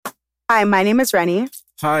Hi, my name is Rennie.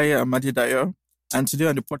 Hi, I'm Adedayo. And today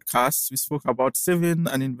on the podcast, we spoke about saving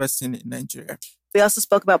and investing in Nigeria. We also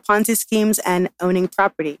spoke about Ponzi schemes and owning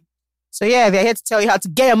property. So yeah, they're here to tell you how to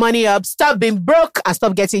get your money up, stop being broke, and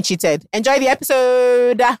stop getting cheated. Enjoy the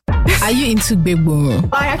episode. Are you into Bebo?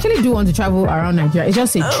 I actually do want to travel around Nigeria. It's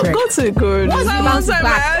just a trek. Go to good. What's One time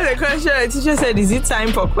I asked a question, the teacher said, is it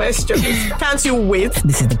time for questions? Can't you wait?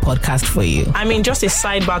 This is the podcast for you. I mean, just a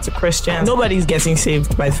sidebar to Christians. Nobody's getting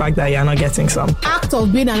saved by the fact that you're not getting some. Act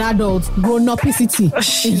of being an adult, grown-upicity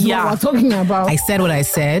is Yeah. what we're talking about. I said what I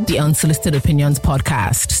said. The Unsolicited Opinions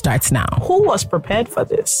podcast starts now. Who was prepared for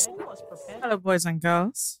this? Hello, boys and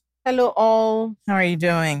girls. Hello, all. How are you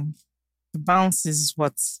doing? The bounce is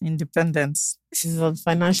what? Independence. She's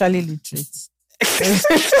financially literate.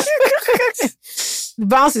 The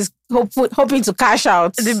bounce is hoping to cash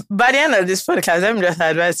out. By the end of this podcast, let me just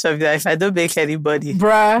advise you that if I don't make anybody,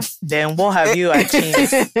 Bruh. then what have you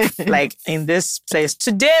achieved? Like in this place.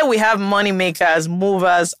 Today, we have money makers,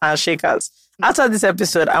 movers, and shakers. After this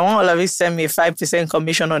episode, I want all of you to send me a 5%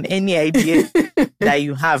 commission on any idea that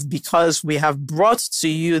you have, because we have brought to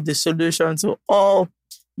you the solution to all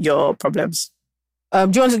your problems. Do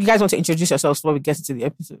you guys want to introduce yourselves before we get into the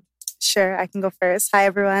episode? Sure, I can go first. Hi,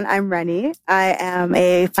 everyone. I'm Rennie. I am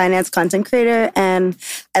a finance content creator, and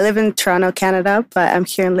I live in Toronto, Canada, but I'm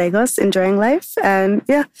here in Lagos enjoying life. And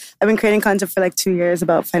yeah, I've been creating content for like 2 years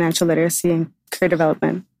about financial literacy and career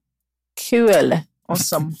development. Cool.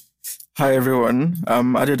 Awesome. Hi, everyone.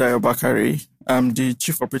 I'm Adedayo Bakari. I'm the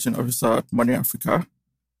Chief Operating Officer at Money Africa.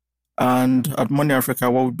 And at Money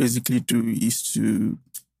Africa, what we basically do is to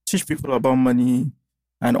teach people about money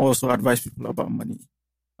and also advise people about money.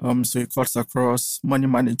 So it cuts across money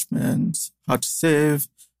management, how to save,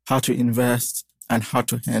 how to invest, and how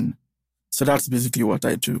to earn. So that's basically what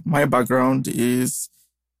I do. My background is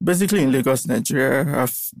basically in Lagos, Nigeria.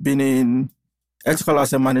 I've been in ethical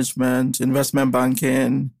asset management, investment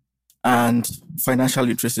banking, and financial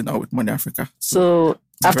literacy now with Money Africa. So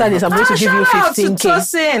after this, I'm going to give you Shout out to 15K.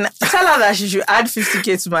 Tosin. Tell her that she should add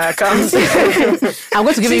 50K to my account. I'm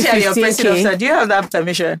going to give you Since you're your president, 15K. officer, do you have that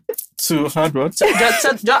permission? To hard what?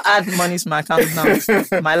 Just add money to my account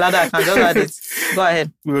now. My ladder account, just add it. Go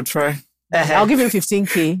ahead. We'll try. I'll give him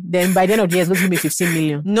 15K. Then by the end of the year, it's going to give me 15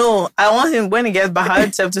 million. No, I want him, when he gets back, I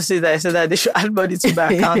have to say that I said that they should add money to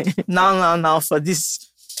my account now for this.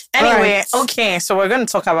 Anyway, Right. Okay, so we're going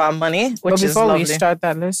to talk about money, which But is before lovely. we start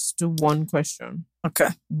that, let's do one question. Okay.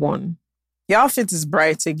 One. Your outfit is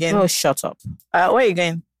bright again. Oh, shut up. Where are you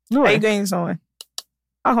going? No, Are you going somewhere?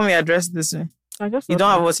 How come you address this way? I just You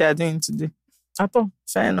don't have what you are doing today. at all.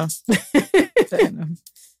 Fair enough. Fair enough.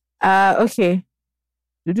 Okay.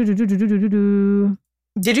 Do.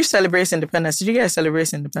 Did you celebrate independence? Did you guys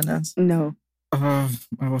celebrate independence? No. I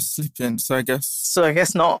was sleeping, so I guess So I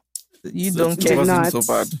guess not. You it don't care. wasn't not. so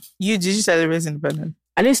bad. Did you celebrate independence?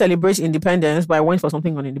 I didn't celebrate independence, but I went for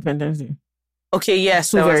something on Independence Day. Okay, yes,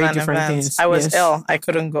 Two there was very an different event. things, I was yes. ill. I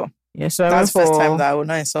couldn't go. Yeah, so I That's the went first for time that I would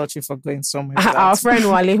not insult you for going somewhere. our without- friend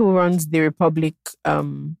Wale, who runs the Republic,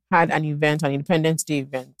 had an event, an Independence Day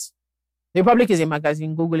event. The Republic is a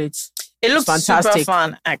magazine. Google it. It looked super fantastic.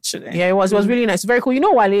 fun, actually. Yeah, it was really nice. Very cool. You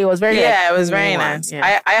know, Wale, it was very Yeah, it was very nice.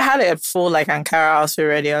 Yeah. I had a full Ankara outfit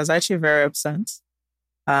ready. I was actually very upset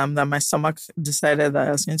that my stomach decided that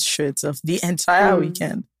I was going to show itself the entire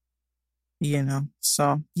weekend.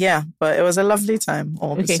 So yeah, but it was a lovely time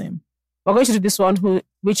all the Okay. same. We're going to do this one,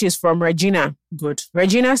 which is from Regina. Good.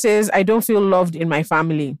 Regina says, I don't feel loved in my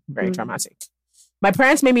family. Very dramatic. My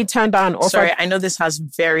parents made me turn down an offer. Sorry, I know this has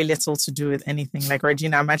very little to do with anything. Like,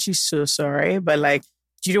 Regina, I'm actually so sorry, but like,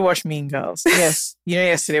 did you watch Mean Girls? Yes.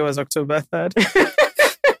 Yesterday was October 3rd.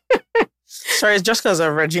 Sorry, it's just because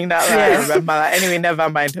of Regina that I remember that. Anyway, never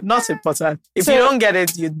mind. Not important. If So- you don't get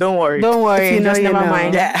it, you don't worry. Don't worry, If you know, just you never know.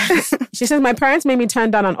 mind. Yeah. She says, my parents made me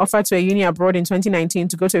turn down an offer to a uni abroad in 2019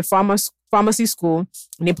 to go to a pharmacy school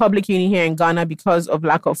in a public uni here in Ghana because of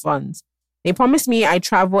lack of funds. They promised me I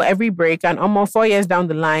travel every break, and almost 4 years down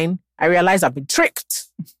the line, I realized I've been tricked.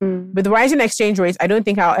 With the rising exchange rates, I don't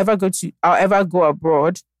think I'll ever go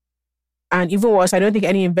abroad. And even worse, I don't think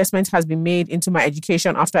any investment has been made into my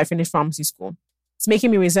education after I finished pharmacy school. It's making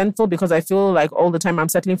me resentful because I feel like all the time I'm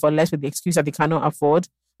settling for less with the excuse that they cannot afford.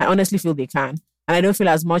 I honestly feel they can. And I don't feel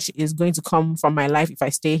as much is going to come from my life if I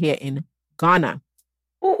stay here in Ghana.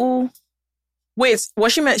 Ooh. Wait,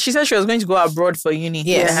 what she meant? She said she was going to go abroad for uni.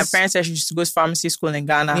 Yes. And her parents said she used to go to pharmacy school in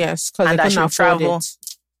Ghana. Yes, because And they that couldn't she afford travel it.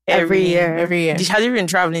 Every year. Every year. Has she been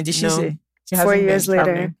traveling? Did she No. say? She 4 hasn't been years later.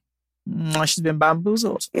 traveling. She's been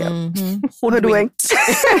bamboozled. Yeah. Mhm. Hoodwinked.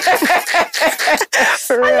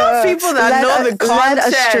 I love people that know the led content.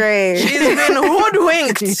 astray. She's been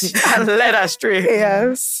hoodwinked and led astray.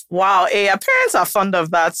 Yes. Wow. Our parents are fond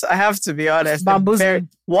of that. I have to be honest. Bamboozling.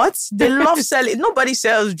 What? They love selling. Nobody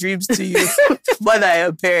sells dreams to you but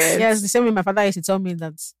your parents. Yes, the same way my father used to tell me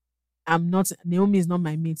that Naomi is not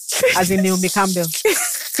my mate. As in Naomi Campbell.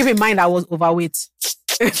 Keep in mind I was overweight.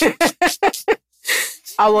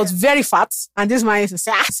 I was very fat. And this man used to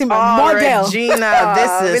say, see my model. Regina,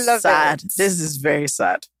 this is love sad. it. This is very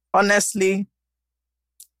sad. Honestly,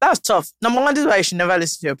 that's tough. Number one, this is why you should never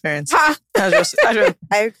listen to your parents. That's I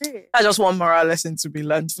agree. just one moral lesson to be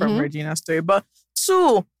learned from Regina's story. But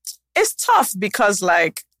two, it's tough because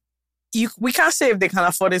like we can't say if they can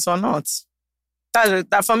afford it or not.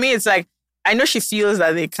 That for me, it's like I know she feels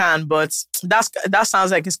that they can, but that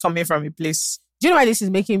sounds like it's coming from a place. Do you know why this is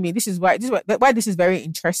making me? This is why this is very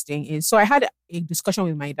interesting. Is so I had a discussion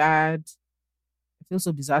with my dad. I feel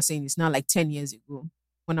so bizarre saying it's now like 10 years ago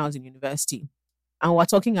when I was in university, and we're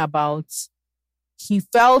talking about he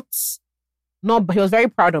was very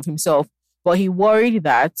proud of himself, but he worried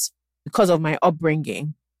that because of my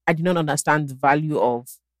upbringing, I did not understand the value of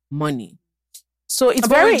money. So it's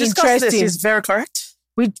very interesting. It's very correct.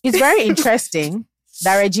 It's very interesting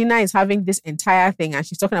that Regina is having this entire thing and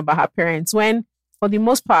she's talking about her parents when, for the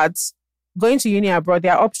most part, going to uni abroad,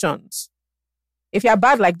 there are options. If you're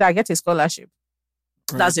bad like that, get a scholarship.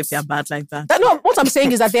 Right. That's if you're bad like that. No, what I'm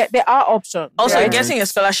saying is that there are options. Also, right? getting a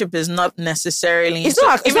scholarship is not necessarily... It's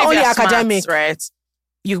not only academic. Right?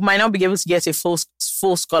 You might not be able to get a full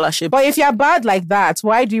scholarship. But if you're bad like that,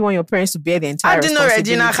 why do you want your parents to bear the entire responsibility? I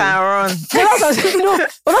didn't know Regina can run.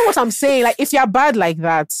 But that's what I'm saying. Like, if you're bad like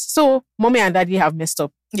that, so mommy and daddy have messed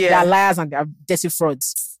up. Yeah. They are liars and they are dirty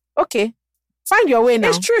frauds. Okay. Find your way now.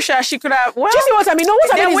 It's true, Sha. She could have... Well, do you see what I mean? No,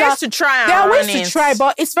 what I there mean are is ways to try. there are ways to try,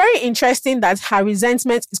 but it's very interesting that her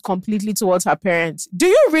resentment is completely towards her parents. Do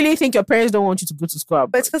you really think your parents don't want you to go to school?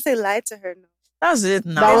 But it's because they lied to her. No. That's it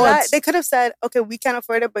now. They could have said, okay, we can't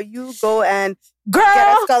afford it, but you go and Girl,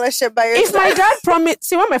 get a scholarship by yourself. if my dad promised...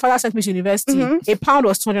 See, when my father sent me to university, a pound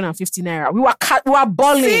was 250 naira. We were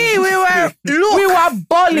balling. See, we were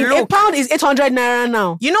balling. A Look. pound is 800 naira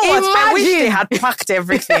now. You know what? I wish they Imagine. had packed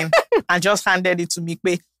everything and just handed it to me.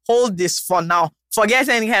 Wait, hold this for now. Forget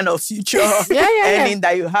any kind of future earning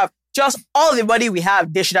that you have. Just all the money we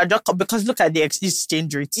have, they should have just... Because look at the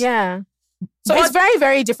exchange rates. Yeah. So it's very,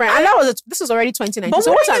 very different. And this was already 2019. But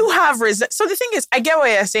so what do you have... So the thing is, I get what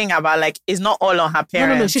you're saying about like, it's not all on her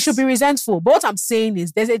parents. No. She should be resentful. But what I'm saying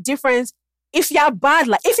is there's a difference. If you're bad,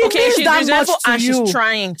 like if it means she's that much resentful to and you. she's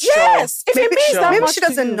trying. Yes. If it means that maybe much she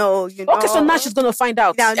doesn't to you. know, you know. Okay, so now she's going to find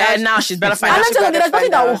out. Now she's better find And out. I'm telling you, there's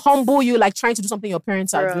nothing find that will out. humble you like trying to do something your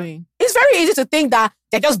parents are Girl. doing. It's very easy to think that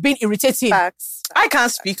they're just being irritating. Facts. I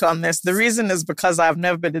can't speak on this. The reason is because I've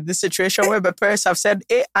never been in this situation where my parents have said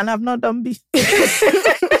A and I've not done B.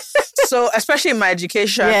 So, especially in my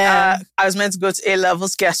education, I was meant to go to A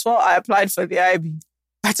levels. Guess what? I applied for the IB.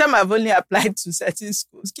 By the time I've only applied to certain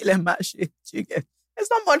schools, there's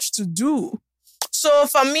not much to do. So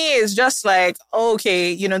for me, it's just like,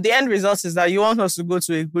 okay, the end result is that you want us to go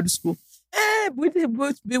to a good school.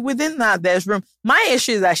 Within that, there's room. My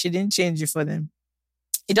issue is that she didn't change it for them.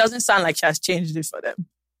 It doesn't sound like she has changed it for them.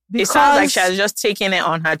 It sounds like she has just taken it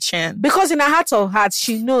on her chin. Because in her heart of hearts,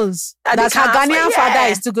 she knows that they her can't Ghanaian afford- father yeah.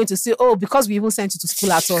 is still going to say, oh, because we even sent you to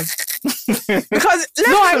school at all. Because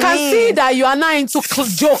No, I can see that you are now into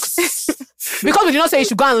jokes. Because we did not say you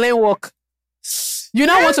should go and learn work. You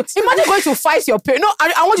now want to... Imagine going to fight your parents. No,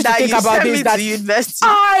 I want you to that think you about sent this. me That to university.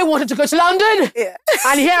 I wanted to go to London. Yeah.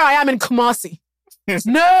 And here I am in Kumasi.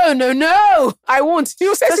 No. I won't.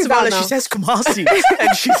 You say First sit of all, down now. she says Kumasi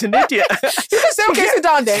and she's an idiot. You can say, okay, sit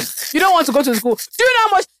down then. You don't want to go to school. Do you know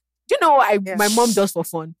how much... Do you know what my mom does for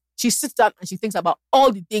fun? She sits down and she thinks about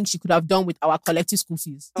all the things she could have done with our collective school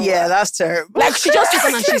fees. Yeah, that's terrible. Like, she just sits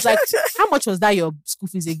down and she's like, how much was that your school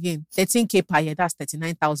fees again? 13K per year. That's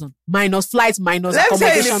 39,000. Minus flights, minus Let me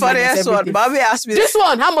tell you accommodation, the funniest one. everything. Bobby asked me. This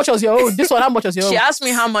one, how much was your own? This one, how much was your own? She asked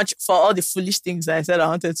me how much for all the foolish things I said I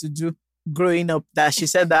wanted to do growing up. That she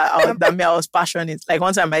said that I was passionate. Like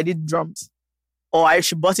one time I did drums, or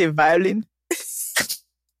she bought a violin.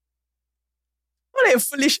 What a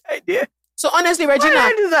foolish idea! So honestly, Why Regina, did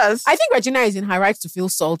I do that? I think Regina is in her right to feel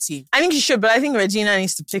salty. I think she should, but I think Regina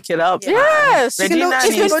needs to pick it up. Yes, Regina she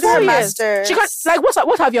can needs go to to her be- master. She got like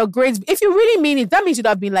what have your grades? If you really mean it, that means you'd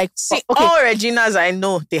have been like, See, okay, all Reginas I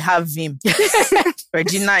know, they have Vim.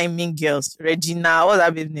 Regina in Mean Girls. Regina, what's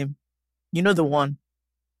that baby's name? You know the one.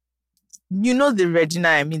 You know the Regina,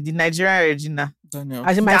 I mean, the Nigerian Regina. Daniel.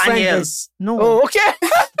 as in my friend. Daniels. No. Oh, okay.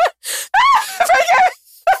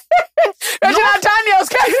 Regina Daniels.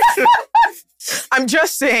 I I'm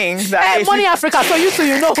just saying that. Hey, Money Africa, so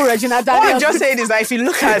you know who Regina Daniels What I'm just saying is that if you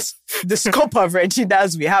look at the scope of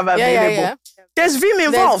Reginas we have available, there's Vim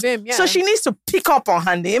involved. Vim, yeah. So she needs to pick up on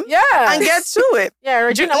her name and get to it. Yeah,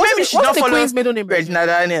 Regina. Maybe she don't the follow Queen's middle name? Regina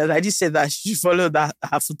Daniels. I just said that she should follow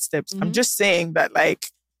her footsteps. I'm just saying that like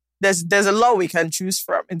there's a lot we can choose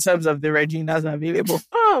from in terms of the Reginas available.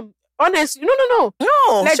 Honestly, no.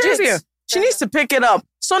 No, Legit. seriously. She needs to pick it up.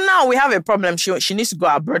 So now we have a problem. She needs to go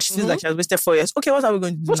abroad. She feels like she has wasted 4 years. Okay, what are we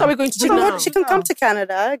going to do? What are we going to do now? She can come to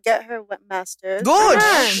Canada, get her master's.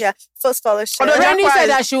 Good. Yeah, full scholarship. Rennie said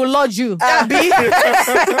that she will lodge you.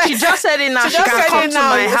 She just said it now. She can come to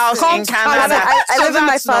my house in Canada. I live in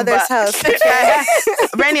my father's house.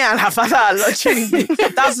 Rennie and her father are lodging me.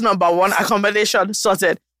 That's number one. Accommodation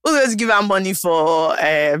sorted. Who's going to give her money for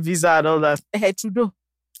visa and all that? Trudeau.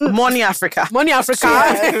 Money Africa.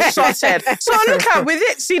 Sorted. So look at with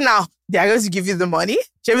it. See now, they are going to give you the money.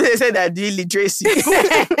 They said they're doing literacy.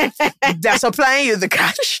 They're supplying you the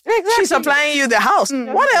cash. Exactly. She's supplying you the house.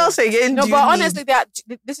 What else again? No, do but you honestly,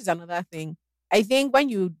 this is another thing. I think when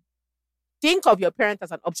you think of your parent as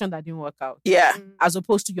an option that didn't work out, as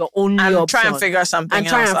opposed to your only and option, try and figure something and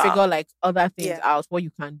try else and out. figure like other things out, what you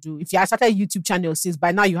can do. If you had started a YouTube channel since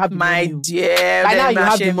by now you have the My money. dear, By now you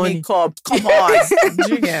have the money. makeup. Come on.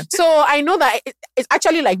 Do you get? So I know that it's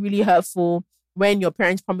actually like really helpful when your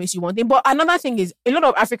parents promise you one thing. But another thing is a lot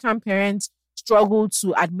of African parents struggle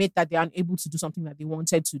to admit that they are unable to do something that they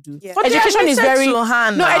wanted to do. Yeah. But they Education is admitted very to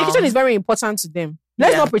her now. education is very important to them.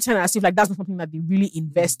 Let's Yeah. not pretend as if like that's not something that they really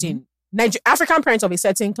invest in. African parents of a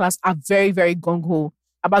certain class are very, very gung-ho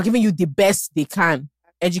about giving you the best they can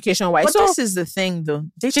education-wise. But So this is the thing, though.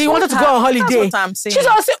 she wanted to go on holiday. That's what I'm saying. She's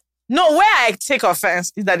also No, where I take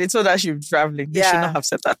offense is that they told her she was traveling. They should not have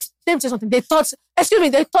said that. let me tell you something. They thought, excuse me,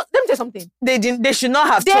 let me tell you something. They didn't. They should not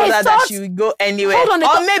have They told her that thought- she would go anywhere. Hold on, they Or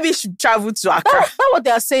thought- maybe she traveled to Accra. That's what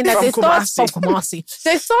they are saying. That From they thought Kumasi. from Kumasi.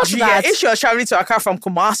 They thought Jiga, that if she was traveling to Accra from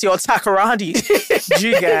Kumasi or Takoradi,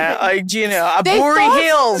 Jiga, or Gina, They Aburi thought-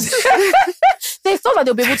 Hills, they thought that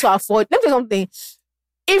they'll be able to afford. Let me tell you something.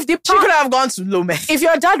 If the she could have gone to Lome. if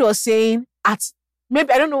your dad was saying at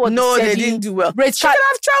maybe I don't know what No, he said, they he- didn't do well. Rate She could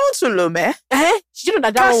have traveled to Lome She didn't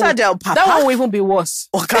know that Casa one, del Papa. that one will even be worse.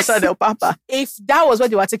 or Casa del Papa. If that was what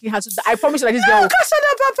they were taking her to, I promise you that this No, girl, Casa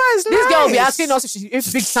del Papa is this girl will be nice. asking us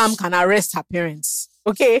if Big Sam can arrest her parents.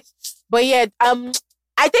 Okay, but yeah,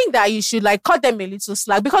 I think that you should like cut them a little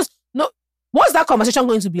slack because what's that conversation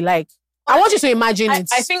going to be like? I want you to imagine it.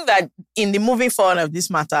 I think that in the moving forward of this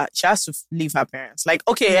matter, she has to leave her parents. Like,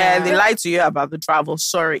 okay, Yeah. they lied to you about the travel.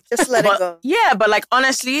 Sorry. Just let But- it go. Yeah, but like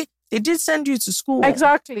honestly, they did send you to school.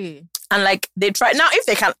 Exactly. And like they tried. Now, if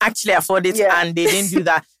they can actually afford it Yeah. and they didn't do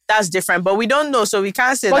that, that's different. But we don't know, so we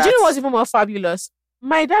can't say But that. you know what's even more fabulous?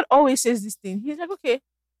 My dad always says this thing. He's like, okay,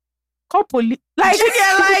 call police. Like, You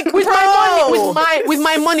get, like, with bro. my money, with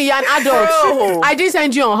my money, you're an adult. Bro. I didn't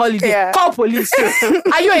send you on holiday. Yeah. Call police.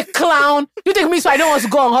 Are you a clown? You take me so I don't want to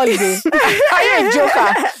go on holiday? Are you a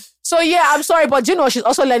joker? So yeah, I'm sorry, but you know she's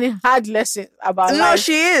also learning hard lessons about No, life.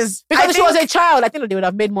 she is. Because I if she was a child, I think that they would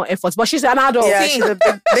have made more efforts. But she's an adult. Yeah, she's a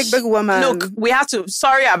big woman. Look, we have to.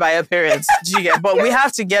 Sorry about your parents, do you get? But we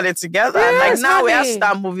have to get it together. Yes, like now, we have to honey.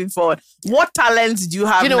 start moving forward. What talents do you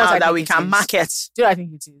have Do you know what now I that think we it can is? market? Do you know what I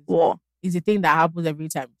think it is? What? It's the thing that happens every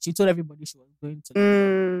time. She told everybody she was going to.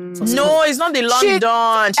 No, it's not the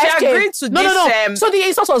London. She FK. agreed to No, this. no. So the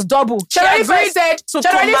insult was double. She already agreed first said to she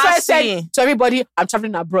already first said Kumasi. to everybody, I'm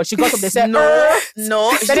traveling abroad. She got up, they said, No.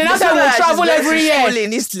 Then they now said we'll travel every year.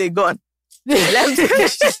 In East Legon.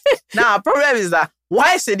 Now, problem is that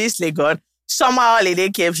why is it East Legon? Summer holiday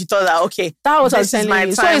came. She thought that okay, That was what I was this is my telling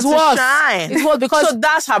you. So time it's to worse. shine. It's worse because So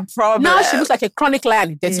that's her problem. now she looks like a chronic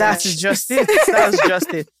lion. That is just it. That's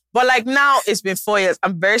just it. But like now, it's been 4 years.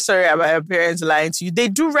 I'm very sorry about your parents lying to you. They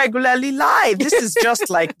do regularly lie. This is just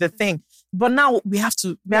like the thing. But now we have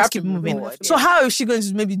to keep moving. forward, So how is she going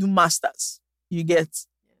to maybe do masters? You get?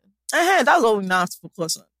 That's what we now have to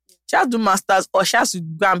focus on. She has to do masters or she has to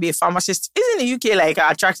go and be a pharmacist. Isn't the UK like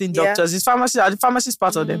attracting Yeah. doctors? Is pharmacy are the pharmacists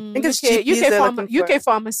part of them? I think it's UK, GPs they're looking for. UK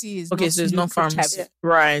pharmacy is Okay, not so it's not lucrative. pharmacy.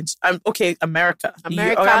 Right. Okay, America.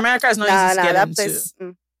 America. America is not easy to get that into. place.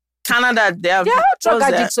 Canada, they have They are drug what's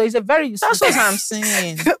that? addicts, so it's a very useful. That's what I'm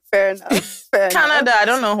saying. Fair enough. Fair enough. Canada, I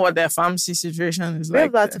don't know what their pharmacy situation is We like.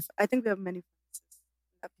 have lots there. of. I think we have many.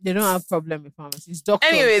 They don't have problem with pharmacy. It's doctors.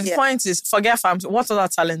 Anyway, the Yeah. point is, forget pharmacy. What other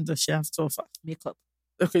talent does she have to offer? makeup.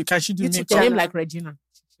 Okay, can she do YouTube They makeup? name channel. like Regina.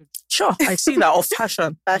 Sure, I see that. Or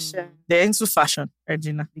fashion. Fashion. They're into fashion,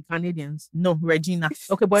 Regina. The Canadians. No, Regina.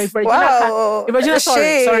 Okay, but if Regina, Wow. if Regina,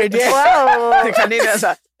 sorry, dear. Wow. The Canadians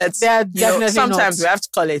are. They are definitely sometimes not. we have to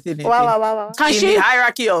call it in Wow. Can in she? the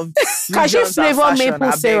hierarchy of Can she regions and flavor fashion, I maple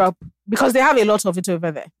beg. syrup? Because they have a lot of it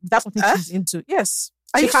over there. That's what she's into. Yes.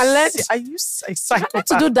 She can learn. Are you She can learn psychopath?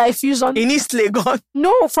 to do diffusion. In East Legon?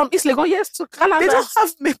 No, from East Legon, yes, to Canada. They don't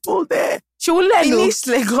have maple there. She will learn. In no. East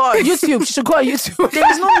Legon. YouTube. She should go on YouTube.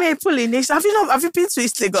 There is no maple in East. Have you been to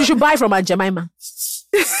East Legon? She should buy from Aunt Jemima.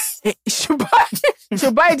 She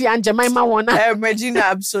should buy the Aunt Jemima one. Regina,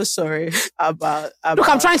 I'm so sorry about Look,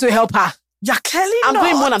 I'm trying to help her. You're clearly I'm not.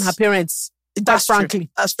 doing more than her parents. That's true. frankly.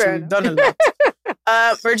 That's Fair true. You've done a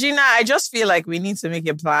lot. Regina, I just feel like we need to make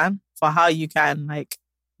a plan for how you can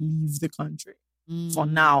leave the country for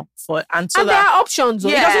now. And there are options. Though.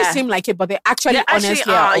 It Yeah. doesn't seem like it, but they actually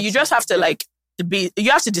honestly are. you just have to you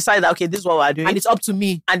have to decide that, okay, this is what we're doing. and it's up to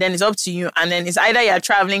me. And then it's up to you. And then it's either you're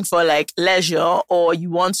traveling for leisure or you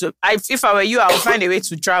want to. If I were you, I would find a way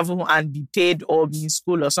to travel and be paid or be in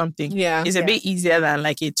school or something. Yeah. It's a bit easier than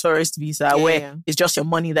a tourist visa Yeah, where yeah. it's just your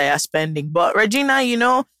money that you're spending. But Regina,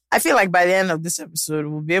 I feel like by the end of this episode,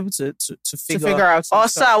 we'll be able to figure out some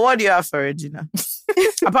Also, stuff. what do you have for Regina?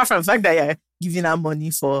 Apart from the fact that you're giving her money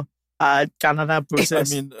for Canada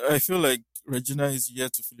process. I mean, I feel like Regina is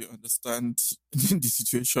yet to fully understand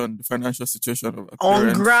the financial situation of her on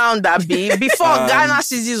parents. ground, that be before Ghana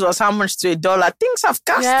cedis was how much to $1? Things have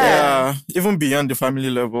casted. Yeah, even beyond the family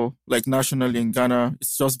level, nationally in Ghana,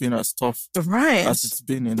 it's just been as tough Right. as it's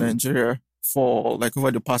been in Nigeria for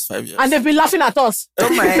over the past 5 years. And they've been laughing at us. Oh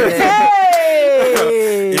my God.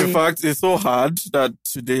 Hey! In fact, it's so hard that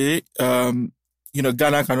today,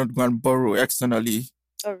 Ghana cannot go and borrow externally.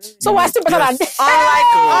 Oh, really? So we're still better than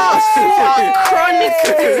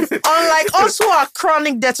Unlike us who are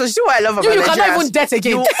chronic debtors, see what I love about you cannot Nigerians? even debt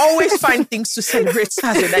again. You always find things to celebrate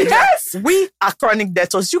as a Nigerian. Yes. We are chronic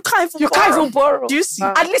debtors. You can't even borrow. Do you see?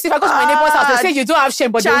 Wow. At least if I go to my neighbor's house, they'll say you don't have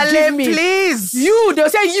shame, but they'll give Charlie, me. please. They'll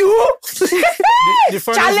say you. The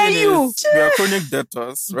funny Challenge thing you. is, we are chronic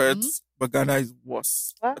debtors, right? But Ghana is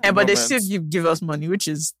worse. Wow. at the But they moment. still give us money, which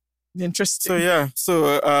is interesting.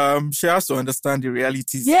 She has to understand the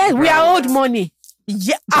realities. Yes, we are owed money.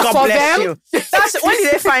 Yeah, And God for bless them? you. That's when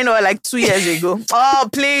did they find out? 2 years ago. Oh,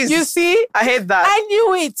 please. You see? I hate that. I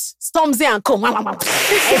knew it. Stormzy and Co.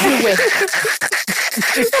 Everywhere.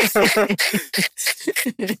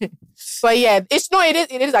 But yeah,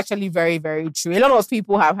 it is actually very, very true. A lot of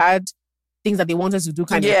people have had things that they wanted to do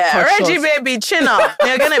cut Reggie, short. baby, chin up.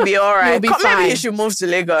 You're gonna be all right. You'll be Maybe fine. you should move to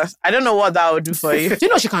Lagos. I don't know what that would do for you. Do you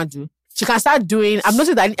know what she can do? She can start doing. I've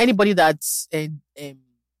noticed that anybody that's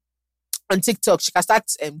on TikTok, she can start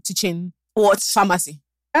teaching What? pharmacy.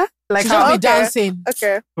 Like She how? just be Okay. dancing.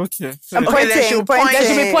 Okay. Okay. Okay, then she'll point, Then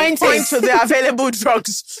she'll be pointing. point to the available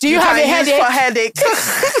drugs. Do you have can a use headache? for headache.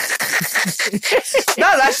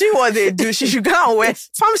 That's actually what they do. She should go and wear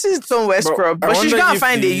pharmacists don't wear But scrub, I but she should wonder go and if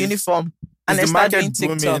find a the- uniform and Is then the start doing market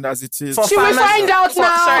TikTok. booming as it is? For She will pharmacy- find out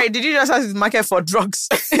now. Sorry, did you just ask the market for drugs?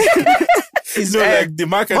 It's, the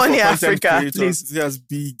market Money for content Africa, creators please. is as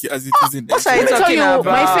big as it is in what are you Let me tell talking you, about?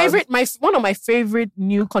 one of my favorite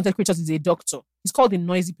new content creators is a doctor. He's called the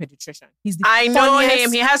Noisy Pediatrician. He's the I know funniest-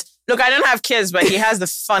 him. He has. Look, I don't have kids, but he has the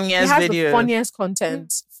He funniest has videos. the funniest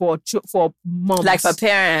content for moms. Like for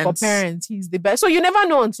parents. For parents, he's the best. So you never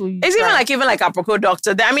know until you. It's try. even like Apropos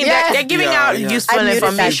Doctor. I mean, Yeah. they're giving Yeah, out yeah. useful I muted that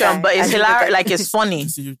information, guy. but I it's muted hilarious. that Like it's funny.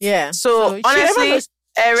 Yeah. So she never honestly, knows.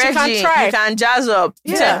 Reggie, can try. you can jazz up.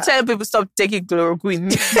 Yeah. Tell people stop taking chloroquine.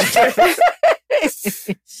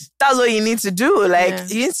 That's what you need to do. Yeah.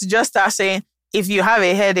 You need to just start saying, if you have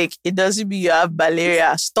a headache, it doesn't mean you have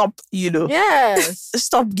malaria. Stop, Yes.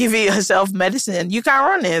 stop giving yourself medicine. You can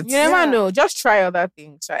run it. You never know. Just try other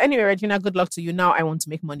things. So anyway, Regina, good luck to you. Now I want to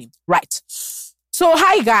make money. Right. So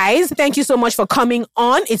hi guys. Thank you so much for coming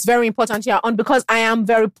on. It's very important you are on because I am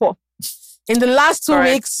very poor. In the last 2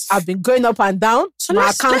 Correct. weeks, I've been going up and down. So My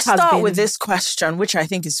let's account has start been- with this question, which I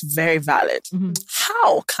think is very valid. Mhm.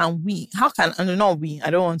 I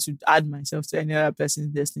don't want to add myself to any other person's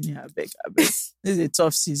destiny. I beg. This is a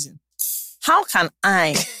tough season. How can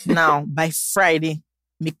I now, by Friday,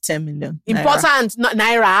 make 10 million? naira? Important. Not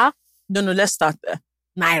Naira. No, let's start there.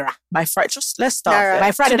 Naira. By Friday, just let's start Naira. there.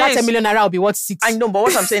 By Friday, Today that 10 is- million Naira will be worth 6. I know, but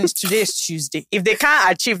what I'm saying is today is Tuesday. If they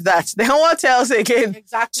can't achieve that, then what else again?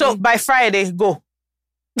 Exactly. So by Friday, go.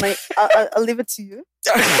 I'll leave it to you.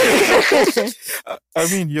 I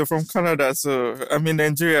mean, you're from Canada, so I'm in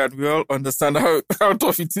Nigeria, and we all understand how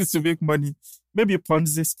tough it is to make money. Maybe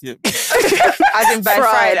Ponzi scheme. I think by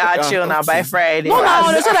Friday, chill now. By Friday. No,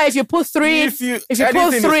 so that if you put three, if you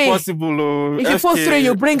put three, possible, if you put three,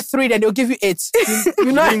 you bring 3, then they'll give you 8.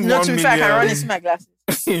 You know, not to be fair, I can run into my glasses.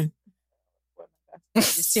 The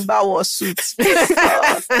Simba War suit.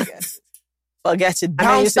 Forget it. And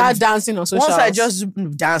then you start dancing on socials. Once I just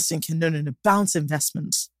dancing, no, bounce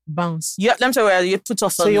investments. Bounce. Let me tell you where you put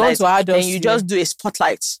off so you want to add us, and you just do a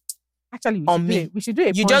spotlight. Actually, on me. We should do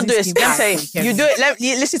it. You just do it. Let me say, you do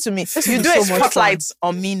it. Listen to me. You do a spotlight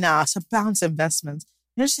on me now. So bounce investments.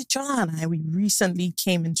 You know, John and I, we recently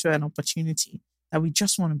came into an opportunity that we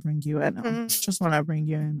just want to bring you in. Just want to bring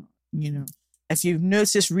you in. You know, if you've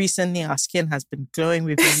noticed recently, our skin has been glowing.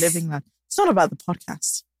 We've been living that. It's not about the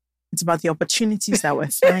podcast. It's about the opportunities that we're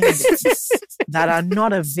finding that are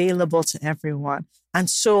not available to everyone. And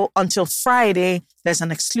so until Friday, there's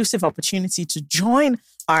an exclusive opportunity to join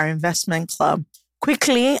our investment club.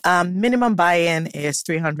 Quickly, minimum buy-in is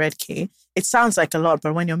 300K. It sounds like a lot,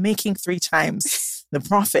 but when you're making 3 times the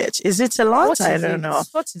profit, is it a lot? I don't know.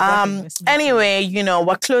 Anyway, you know,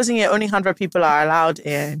 we're closing it. Only 100 people are allowed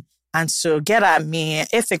in. And so get at me.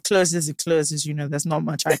 If it closes, it closes. You know, there's not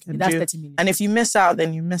much I can do. 30 million. And if you miss out,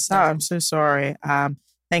 then you miss out. I'm so sorry.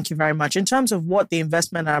 Thank you very much. In terms of what the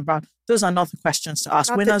investment are about, those are not the questions to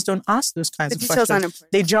ask. Winners don't ask those kinds of questions.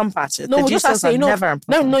 They jump at it. No, the details are never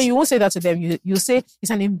important. No, you won't say that to them. You say it's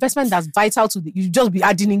an investment that's vital to the. You just be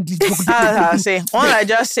adding English. I say, why I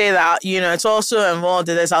just say that, you know, it's also involved.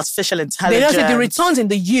 There's artificial intelligence. They don't say the returns in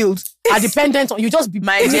the yield are dependent on you. Just be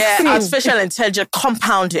my dear, artificial intelligence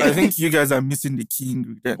compounding. I think you guys are missing the key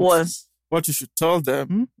ingredient. What you should tell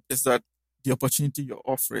them is that the opportunity you're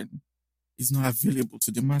offering is not available to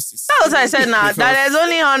the masses. That's what I said now. That there's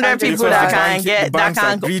only 100 people that can get, that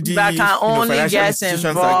can only get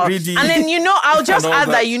involved. And then, you know, I'll just add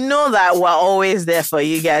that you know that we're always there for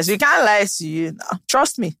you guys. We can't lie to you. No,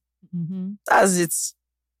 trust me. Mm-hmm. That's it.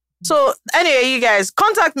 So anyway, you guys,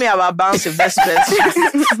 contact me about bounce investments.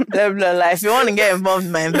 If you want to get involved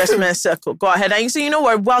in my investment circle, go ahead. And you know,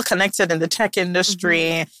 we're well connected in the tech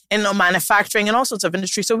industry, in manufacturing, and all sorts of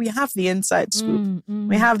industry. So we have the inside scoop.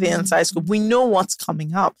 We have the inside scoop. We know what's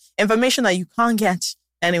coming up. Information that you can't get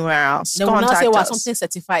anywhere else. They will not say we're something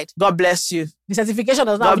certified. God bless you. The certification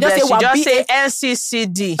does not. Just say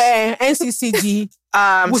NCCD. NCCD.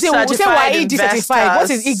 We say we're ED certified. What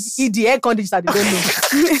is ED? Air conditioner, they don't know.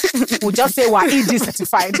 We'll just say we're ED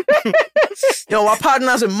certified. Yo, we're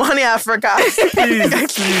partners with Money Africa. Please,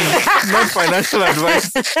 not financial advice.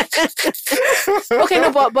 Okay,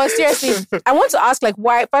 no, but seriously, I want to ask, like,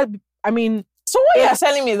 why? I mean, so what you're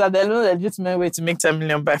telling me is that there's no legitimate way to make 10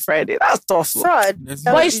 million by Friday. That's tough. Fraud.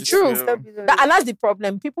 But it's true. And that's the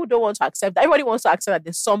problem. People don't want to accept that. Everybody wants to accept that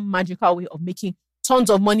there's some magical way of making tons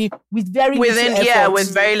of money with very little effort.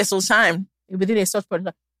 With very little time. Within a short period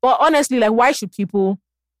of time. But honestly, like, why should people,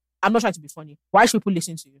 I'm not trying to be funny, why should people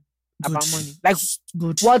listen to you about money? Like,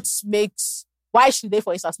 why should they,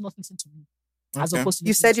 for instance, not listen to me? As opposed to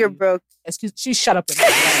you said you're broke. Shut up.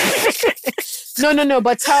 No,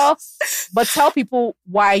 but tell people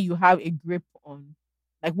why you have a grip on,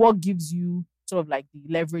 like, what gives you sort of like the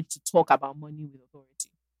leverage to talk about money with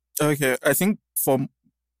authority. Okay, I think for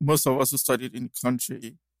most of us who studied in the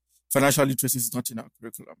country, financial literacy is not in our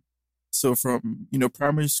curriculum. So from, you know,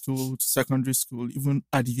 primary school to secondary school, even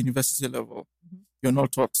at the university level, you're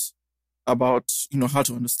not taught about, you know, how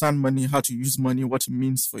to understand money, how to use money, what it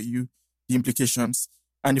means for you, the implications.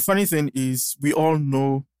 And the funny thing is, we all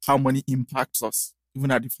know how money impacts us, even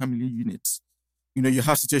at the family units. You know, you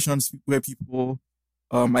have situations where people,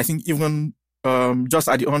 I think even just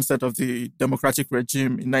at the onset of the democratic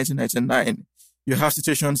regime in 1999, you have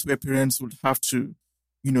situations where parents would have to,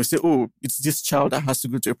 you know, say, oh, it's this child that has to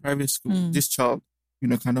go to a private school. This child, you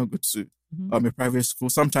know, cannot go to a private school.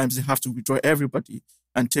 Sometimes they have to withdraw everybody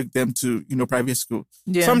and take them to, you know, private school.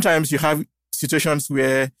 Yeah. Sometimes you have situations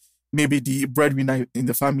where maybe the breadwinner in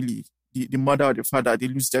the family, the mother or the father, they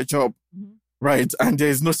lose their job, right? And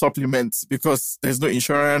there's no supplements because there's no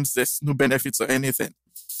insurance, there's no benefits or anything.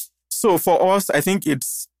 So for us, I think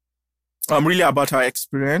it's really about our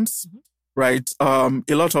experience, right? A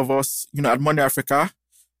lot of us, you know, at Money Africa,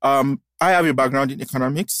 I have a background in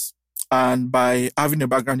economics. And by having a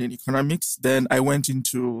background in economics, then I went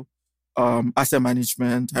into asset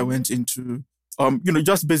management. I went into you know,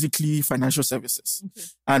 just basically financial services.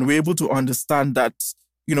 And we're able to understand that,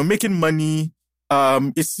 you know, making money,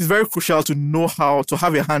 it's very crucial to know how to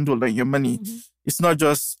have a handle on your money. It's not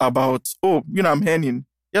just about, oh, you know, I'm earning.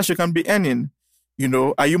 Yes, you can be earning. You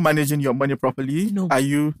know, are you managing your money properly? No. Are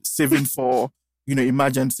you saving for,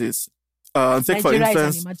 emergencies? Take for Nigeria is an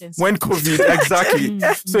instance, emergency. when COVID, exactly.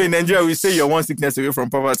 So in Nigeria, we say you're one sickness away from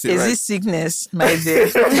poverty, Is right? this sickness, my dear?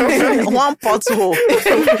 One pothole.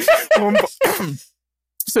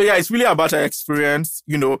 So yeah, it's really about our experience,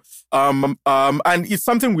 and it's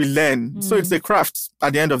something we learn. So it's a craft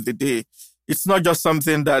at the end of the day. It's not just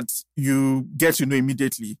something that you get to know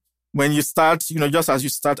immediately. When you start, just as you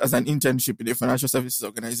start as an internship in a financial services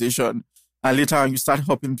organization, and later on you start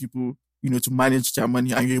helping people, to manage their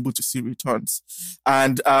money, and you're able to see returns.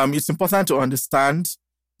 And it's important to understand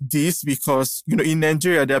this because, in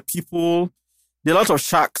Nigeria, there are a lot of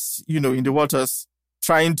sharks, in the waters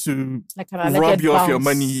trying to rob you of your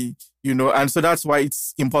money, and so that's why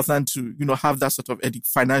it's important to, have that sort of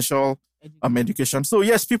financial education. So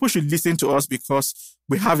yes, people should listen to us because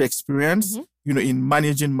we have experience, in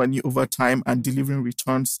managing money over time and delivering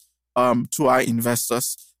returns to our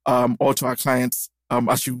investors or to our clients,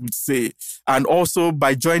 as you would say. And also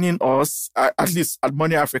by joining us, at least at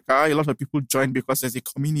Money Africa, a lot of people join because there's a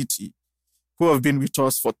community who have been with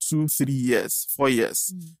us for 2, 3 years, 4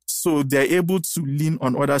 years. So they're able to lean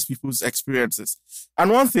on other people's experiences.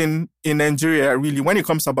 And one thing in Nigeria, really, when it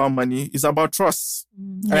comes about money, is about trust.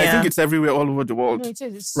 And I think it's everywhere all over the world. No, it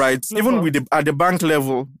is. Right? Even at the bank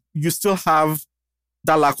level, you still have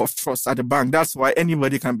that lack of trust at the bank. That's why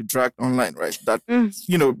anybody can be dragged online, right? That,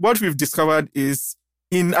 what we've discovered is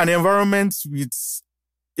in an environment with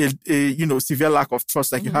a severe lack of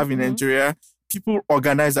trust like you have in Nigeria, people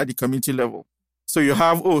organize at the community level. So you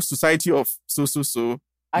have, society of so, cooperatives.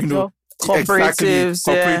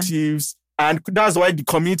 Cooperatives. And that's why the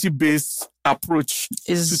community-based approach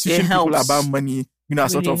to teaching people about money, has Really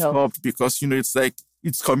sort of helped because, it's like,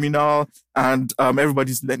 it's communal and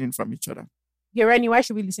everybody's learning from each other. Reni, why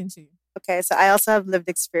should we listen to you? Okay, so I also have lived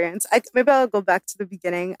experience. Maybe I'll go back to the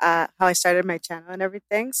beginning, how I started my channel and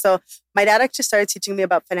everything. So my dad actually started teaching me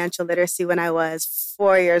about financial literacy when I was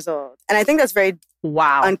 4 years old. And I think that's very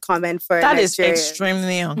uncommon for That Nigerians. is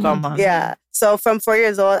extremely uncommon. Yeah. So from 4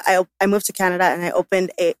 years old, I moved to Canada and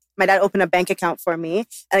my dad opened a bank account for me.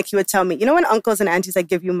 And he would tell me, when uncles and aunties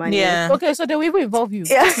give you money. Yeah. Okay, so they will even involve you.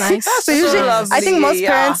 Yeah. That's nice. So usually, lovely, I think most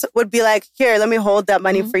parents would be like, here, let me hold that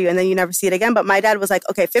money for you. And then you never see it again. But my dad was like,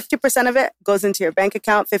 okay, 50% of it goes into your bank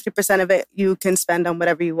account. 50% of it you can spend on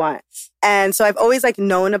whatever you want. And so I've always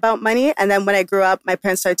known about money. And then when I grew up, my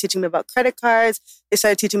parents started teaching me about credit cards. They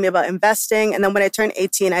started teaching me about investing. And then when I turned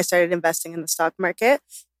 18, I started investing in the stock market.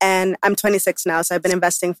 And I'm 26 now. So I've been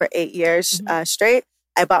investing for 8 years straight.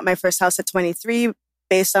 I bought my first house at 23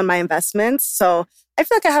 based on my investments. So I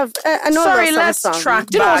feel like I have I know Sorry, a let's track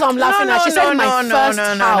Do you know back. what I'm laughing at? She said my first house.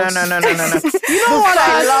 No. You know what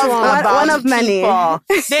I love about one of many. people?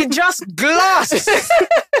 They just gloss. She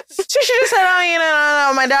should have said,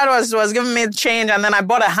 no, my dad was giving me change and then I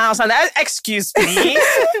bought a house. And excuse me.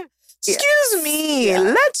 Excuse me.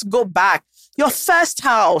 Let's go back. Your first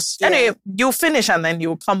house. Yeah. Anyway, you'll finish and then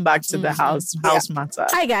you'll come back to the house matter.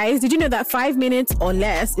 Hi guys, did you know that 5 minutes or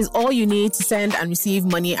less is all you need to send and receive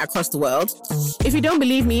money across the world? If you don't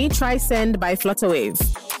believe me, try Send by Flutterwave.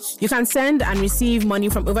 You can send and receive money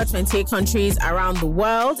from over 28 countries around the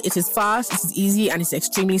world. It is fast, it is easy, and it's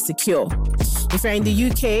extremely secure. If you're in the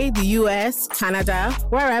UK, the US, Canada,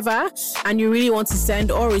 wherever, and you really want to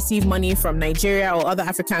send or receive money from Nigeria or other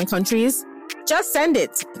African countries, just send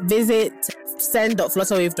it. Visit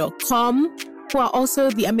send.flutterwave.com, who are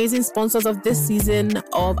also the amazing sponsors of this season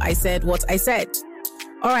of I Said What I Said.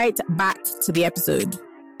 All right, back to the episode.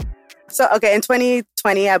 So, okay, in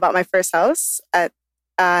 2020, I bought my first house I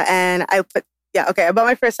bought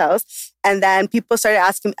my first house. And then people started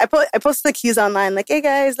asking, I posted the keys online, like, hey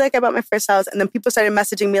guys, I bought my first house. And then people started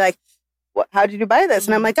messaging me like, how did you buy this?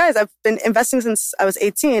 And I'm like, guys, I've been investing since I was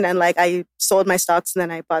 18 and I sold my stocks and then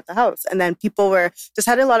I bought the house. And then people just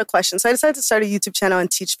had a lot of questions. So I decided to start a YouTube channel and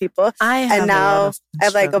teach people. And now I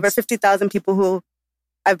have over 50,000 people who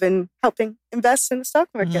I've been helping invest in the stock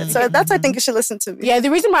market. So that's why I think you should listen to me. Yeah, the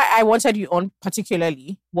reason why I wanted you on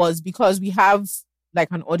particularly was because we have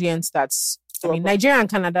an audience that's, Nigeria and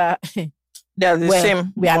Canada, they're the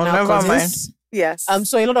same. We are now cousins. Yes.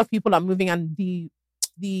 So a lot of people are moving and the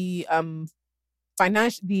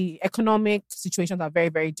economic situations are very,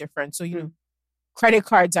 very different. So, credit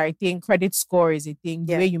cards are a thing, credit score is a thing,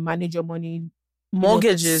 the way you manage your money,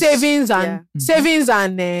 mortgages, savings and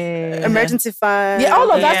emergency fund. Yeah,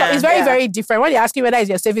 all of that stuff is very, very different. When you're asking whether it's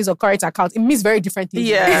your savings or current account, it means very different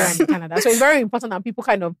things in Canada. So it's very important that people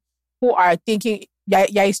who are thinking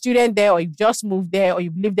you're a student there or you've just moved there or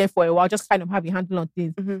you've lived there for a while, just have a handle on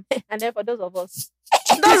things. And then for those of us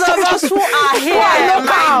those of us who are here,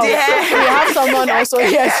 my dear. We have someone also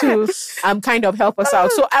here to kind of help us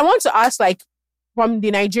out. So I want to ask, like, from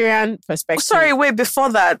the Nigerian perspective. Sorry, wait,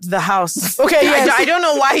 before that, the house. Okay, yes. I don't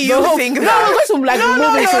know why you think that. No, we're going to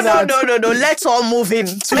move into that. No. Let's all move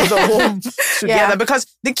into the home together because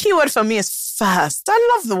the key word for me is fast.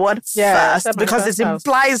 I love the word fast because it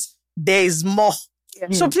implies there is more. Yeah.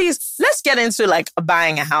 So please, let's get into like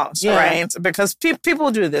buying a house, right? Because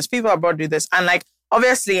people do this. People abroad do this. And like,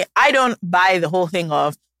 obviously, I don't buy the whole thing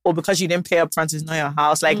of, because you didn't pay up front, it's not your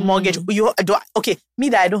house. Like mortgage, me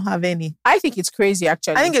that I don't have any. I think it's crazy,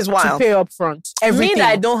 actually. I think it's wild. To pay up front. Everything. Me that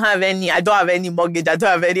I don't have any mortgage, I don't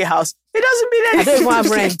have any house. It doesn't mean anything. I don't even have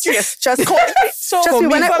rent. So for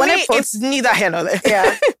me, it's neither here nor there.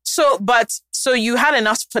 Yeah. So you had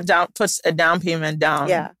enough to put a down payment down.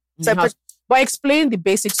 Yeah. So but explain the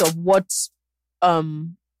basics of what, how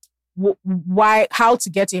to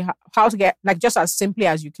get like just as simply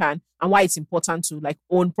as you can, and why it's important to like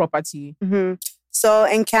own property. Mm-hmm. So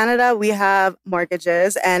in Canada, we have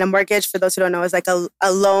mortgages, and a mortgage, for those who don't know, is like a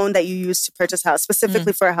loan that you use to purchase a house,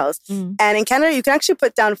 specifically for a house. And in Canada, you can actually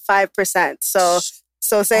put down 5%. So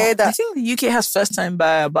say that I think the UK has first time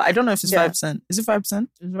buyer, but I don't know if it's 5%. Is it 5%?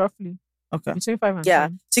 It's roughly. Okay. Between 5 and 10.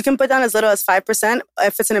 10. So you can put down as little as 5%.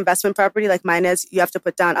 If it's an investment property like mine is, you have to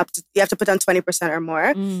put down 20% or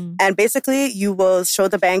more. And basically you will show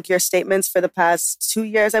the bank your statements for the past 2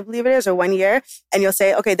 years, I believe it is, or 1 year. And you'll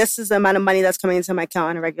say, okay, this is the amount of money that's coming into my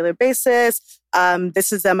account on a regular basis.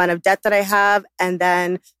 This is the amount of debt that I have. And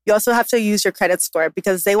then you also have to use your credit score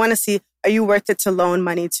because they want to see, are you worth it to loan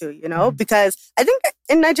money to, you know? Because I think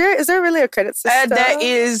in Nigeria, is there really a credit system? There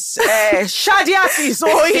is Shadiak is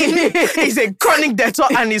owing. He's a chronic debtor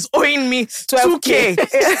and he's owing me 2K.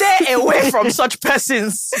 Stay away from such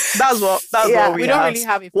persons. That's what we have. We don't really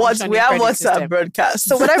have a We have WhatsApp broadcast.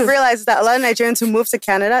 So what I've realized is that a lot of Nigerians who move to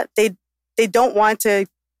Canada, they don't want to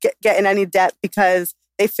get in any debt because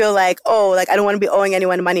they feel like, I don't want to be owing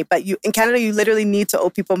anyone money. But in Canada, you literally need to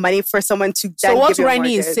owe people money for someone to then So what give you a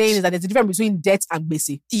Rani is mortgage. saying is that there's a difference between debt and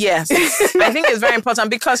basic. Yes. I think it's very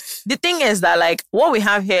important because the thing is that like what we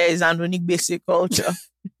have here is andronic basic culture.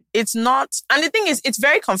 It's not, and the thing is, it's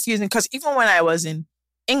very confusing because even when I was in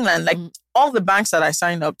England, like all the banks that I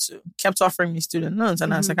signed up to kept offering me student loans.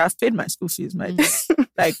 And I was like, I've paid my school fees, my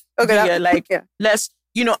like, let's,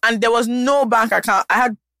 and there was no bank account. I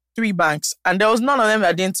had 3 banks and there was none of them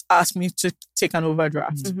that didn't ask me to take an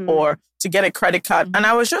overdraft or to get a credit card. And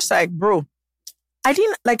I was just like, bro, I'm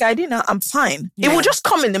fine. It would just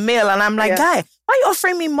come in the mail and I'm like, guy, why are you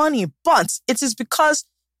offering me money? But it is because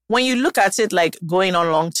when you look at it like going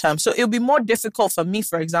on long term, so it'll be more difficult for me,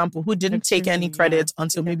 for example, who didn't take any credit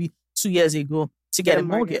until maybe 2 years ago to get a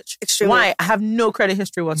mortgage. Extremely. Why? I have no credit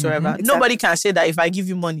history whatsoever. Exactly. Nobody can say that if I give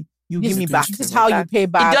you money, you give me back. This is how you pay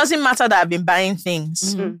back. It doesn't matter that I've been buying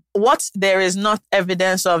things. What there is not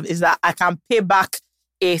evidence of is that I can pay back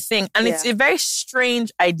a thing. And it's a very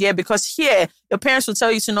strange idea because here, your parents will tell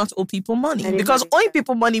you to not owe people money. Because owing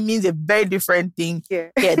people money means a very different thing.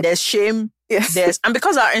 Here, there's shame. And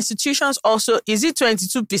because our institutions also, is it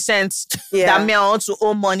 22% that me I want to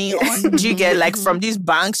owe money on? Do you get like from these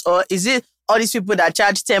banks? Or is it all these people that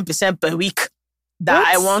charge 10% per week? That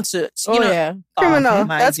I want to, criminal.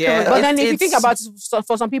 That's criminal. But then if you think about it,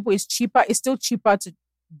 for some people, it's cheaper. It's still cheaper to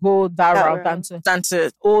go that route than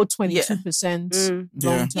to owe 22%.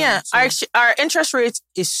 Yeah, our interest rate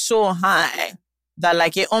is so high that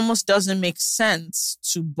like it almost doesn't make sense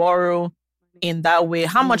to borrow in that way.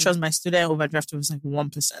 How much was my student overdraft? It was like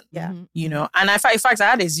 1%. Yeah. And in fact, I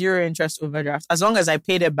had a 0 interest overdraft. As long as I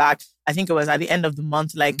paid it back, I think it was at the end of the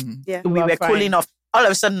month, like we were cooling off. All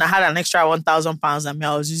of a sudden, I had an extra £1,000 and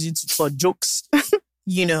I was using it for jokes, and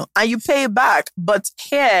you pay it back. But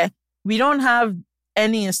here, we don't have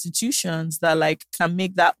any institutions that like can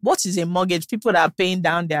make that. What is a mortgage? People that are paying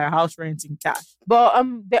down their house rent in cash. But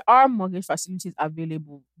there are mortgage facilities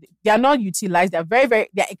available. They are not utilized. They're they're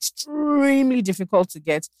extremely difficult to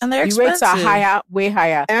get. And they're expensive. The rates are higher, way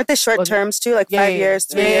higher. And aren't they short terms too? Like 5 years,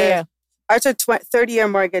 3 years? Yeah. Ours are 30-year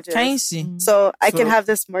mortgages. Can you see? So I can have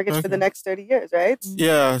this mortgage for the next 30 years, right?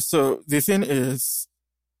 Yeah. So the thing is,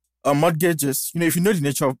 mortgages, if you know the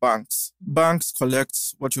nature of banks collect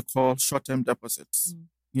what you call short-term deposits.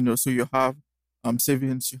 So you have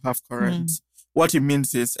savings, you have current. What it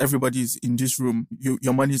means is everybody's in this room.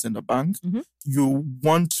 Your money is in the bank. You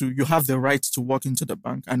have the right to walk into the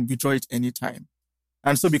bank and withdraw it anytime.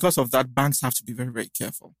 And so because of that, banks have to be very, very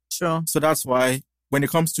careful. Sure. So that's why when it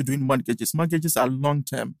comes to doing mortgages are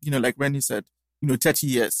long-term, like Rennie said, 30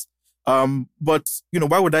 years. But,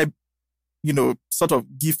 why would I, sort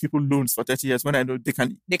of give people loans for 30 years when I know they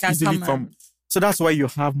can easily come So that's why you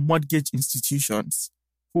have mortgage institutions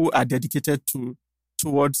who are dedicated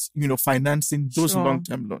towards, financing those Sure.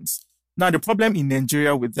 long-term loans. Now, the problem in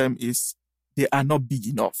Nigeria with them is they are not big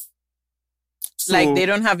enough. So, Like they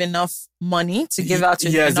don't have enough money to give out to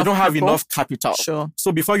yes, they enough don't have people. enough capital. Sure.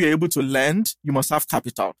 So before you're able to lend, you must have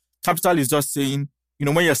capital. Capital is just saying,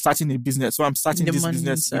 when you're starting a business, so I'm starting The this money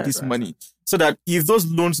business inside, with this right. money. So that if those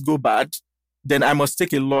loans go bad, then I must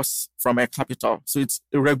take a loss from my capital. So it's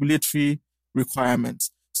a regulatory requirement.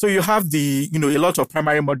 So you have a lot of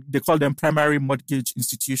they call them primary mortgage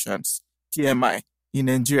institutions, PMI, in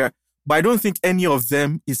Nigeria. But I don't think any of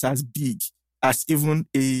them is as big as even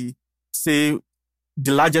say,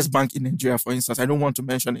 the largest bank in Nigeria, for instance. I don't want to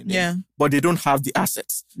mention it. Yeah. But they don't have the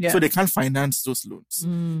assets. Yeah. So they can't finance those loans.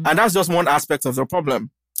 And that's just one aspect of the problem.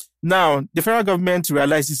 Now, the federal government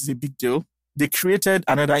realized this is a big deal. They created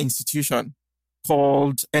another institution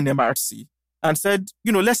called NMRC and said,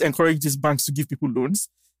 let's encourage these banks to give people loans.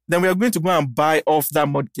 Then we are going to go and buy off that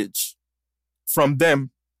mortgage from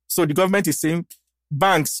them. So the government is saying,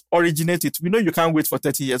 banks, originate it. We know you can't wait for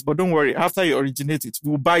 30 years, but don't worry. After you originate it,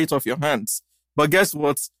 we'll buy it off your hands. But guess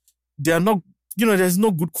what? They are not, there's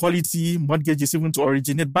no good quality mortgages even to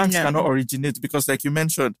originate. Banks cannot originate because, like you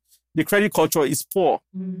mentioned, the credit culture is poor.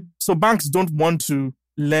 So banks don't want to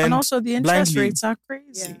lend. And also the interest blindly. rates are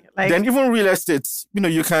crazy. Yeah. Like Then even real estate,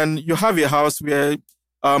 you have a house where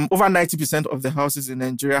over 90% of the houses in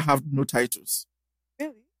Nigeria have no titles.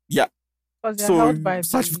 Really? Yeah. Because they're So held by the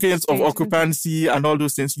certificates of state. occupancy and all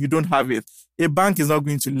those things, you don't have it. A bank is not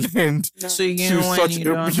going to lend so you to know such, when you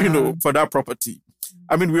don't have- for that property.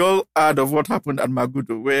 I mean, we all heard of what happened at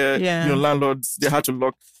Magudo, where landlords, they had to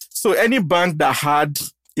lock. So any bank that had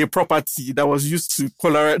a property that was used to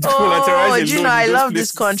collateralize a do you loan know, I in those love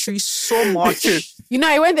this places. country so much.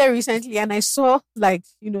 I went there recently and I saw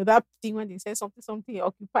that thing when they said something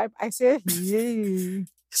occupy. I said, yeah.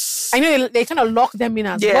 I know they kind of locked them in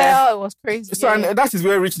as well. It was crazy. So and that is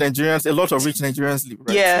where a lot of rich Nigerians live,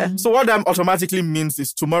 right? Yeah. So what that automatically means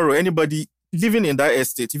is tomorrow, anybody living in that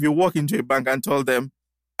estate, if you walk into a bank and tell them,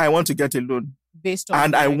 I want to get a loan, based on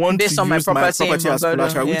and I want based to on my use my property property in as Magodo,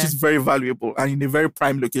 collateral, which yeah. is very valuable and in a very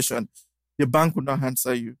prime location, the bank will not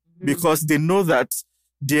answer you because they know that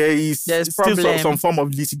there's still some form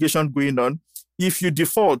of litigation going on. If you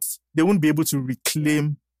default, they won't be able to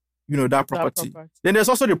reclaim, that property. Then there's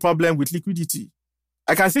also the problem with liquidity.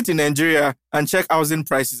 I can sit in Nigeria and check housing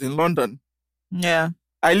prices in London. Yeah.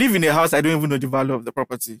 I live in a house, I don't even know the value of the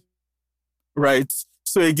property. Right?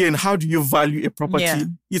 So again, how do you value a property? Yeah.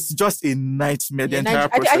 It's just a nightmare. The entire I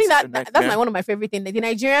process think is a that's nightmare. one of my favorite things. The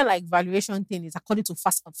Nigerian valuation thing is according to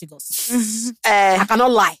facts and figures. Eh, I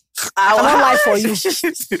cannot lie. I cannot lie for you. You say,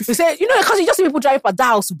 because you just see people driving for that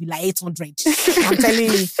house will be like 800. I'm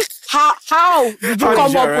telling you. How did you How come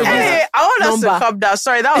did you up arrive with at Hey, this? I want us number? to come down.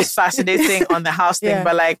 Sorry, that was fascinating on the house thing, Yeah.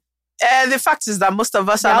 but the fact is that most of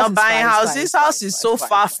us The are house not is buying fine, houses. it's This fine, house is so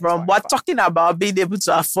far from. We're talking about being able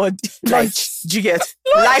to afford, do you get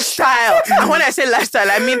lifestyle? And when I say lifestyle,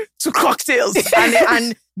 I mean to cocktails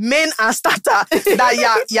and main and starter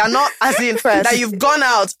that you're not as in that you've gone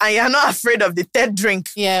out and you're not afraid of the third drink.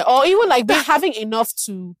 Yeah, or even having enough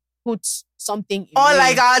to put something in. Or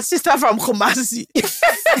like our sister from Kumasi.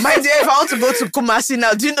 My dear, if I want to go to Kumasi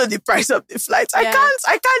now, do you know the price of the flight? I Yeah.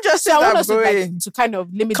 can't just say So I want I'm us going. to kind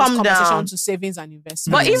of limit Calm this conversation down. to savings and investments.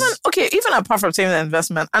 But even apart from saving and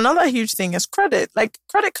investment, another huge thing is credit, like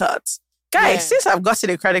credit cards. Guys, Yeah. since I've gotten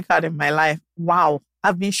a credit card in my life, wow,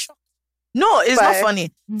 I've been shocked. No, it's not But-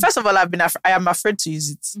 funny. First of all, I am afraid to use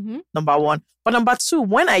it. Mhm. Number one. But number two,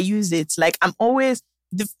 when I use it, I'm always,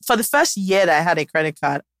 for the first year that I had a credit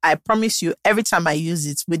card, I promise you, every time I use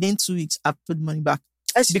it, within 2 weeks, I put money back.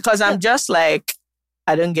 Because I'm just I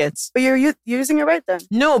don't get. But you're using it right then.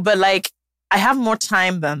 No, but I have more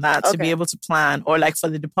time than that to Okay. be able to plan or for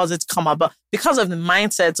the deposit to come up. But because of the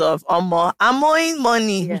mindset of, I'm owing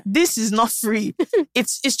money. Yeah. This is not free.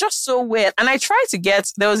 it's just so weird. And I tried to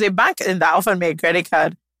there was a bank that offered me a credit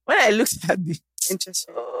card. When I looked at the,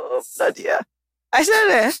 Interesting. oh, bloody hell. I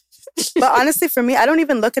said, But honestly, for me, I don't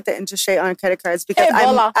even look at the interest rate on credit cards because Hey,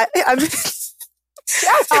 Bola. I'm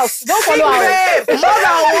house. Don't follow our babe, more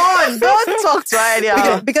than one. Don't talk to her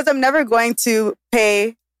anyhow. because I'm never going to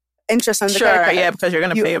pay interest on the credit Sure, card. yeah, because you're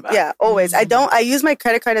going to pay it back. Yeah, always. I use my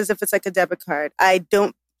credit card as if it's like a debit card. I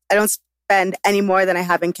don't spend any more than I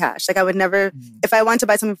have in cash. I would never, if I want to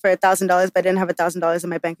buy something for $1,000, but I didn't have $1,000 in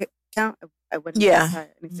my bank account, I wouldn't. Yeah. buy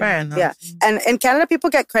anything. Fair enough. Yeah. And in Canada, people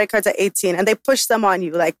get credit cards at 18 and they push them on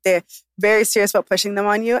you. They're very serious about pushing them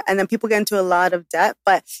on you. And then people get into a lot of debt,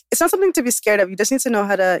 but it's not something to be scared of. You just need to know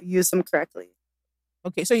how to use them correctly.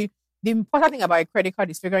 Okay, so the important thing about a credit card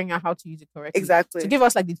is figuring out how to use it correctly. Exactly. So give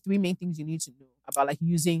us like the 3 main things you need to know about like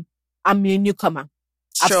using. I'm a newcomer.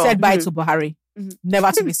 Sure. I've said bye to Buhari. Mhm.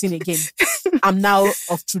 Never to be seen again. I'm now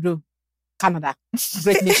of Trudeau, Canada,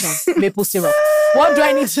 great nation, maple syrup. What do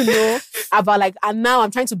I need to know about like? And now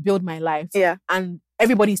I'm trying to build my life. Yeah. And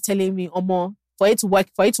everybody's telling me, Omo, for it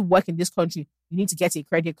to work in this country, you need to get a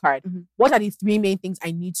credit card. Mhm. What are the 3 main things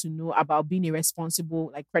I need to know about being a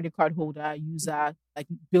responsible like credit card holder, user, like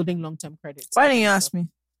building long-term credit? Why didn't you ask me?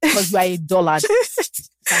 Because you are a dollar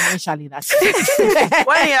financially. That's it.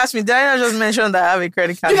 Why didn't you ask me? Did I not just mention that I have a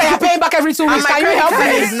credit card? You guys are paying back every 2 And weeks. my Can you credit help card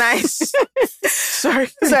me? is nice. Sorry.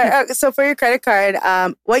 So for your credit card,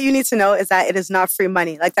 what you need to know is that it is not free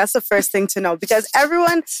money. Like that's the first thing to know, because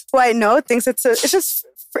everyone who I know thinks it's just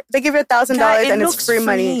they give you $1,000 and it's free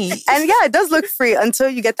money. And yeah, it does look free until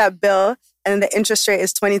you get that bill, and the interest rate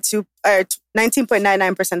is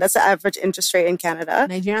 19.99%. That's the average interest rate in Canada.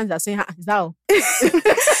 Nigerians are saying, is that all?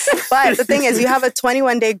 But the thing is, you have a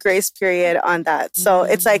 21-day grace period on that. So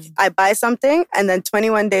it's like I buy something, and then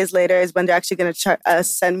 21 days later is when they're actually going to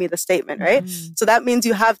send me the statement, right? So that means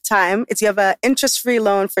you have time. You have an interest-free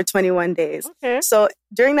loan for 21 days. Okay. So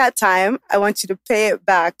during that time, I want you to pay it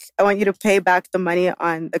back. I want you to pay back the money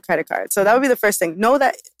on the credit card. So that would be the first thing. Know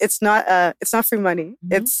that it's not free money.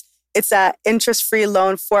 It's an interest-free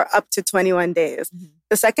loan for up to 21 days.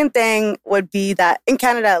 The second thing would be that in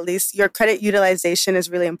Canada, at least, your credit utilization is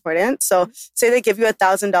really important. So say they give you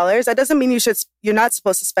 $1,000. That doesn't mean you're not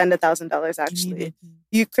supposed to spend $1,000 actually.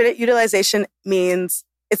 Your credit utilization means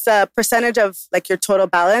it's a percentage of like your total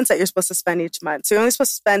balance that you're supposed to spend each month. So you're only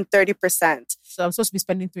supposed to spend 30%. So I'm supposed to be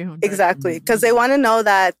spending 300. Exactly. Because they want to know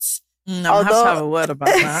that I have to have a word about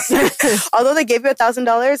that. although they gave you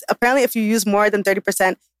 $1,000, apparently if you use more than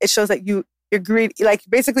 30%, it shows that you're greedy. Like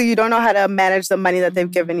basically you don't know how to manage the money that they've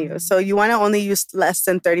given you. So you want to only use less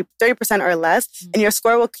than 30% or less, and your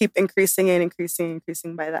score will keep increasing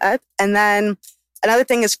by that. And then another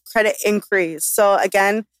thing is credit increase. So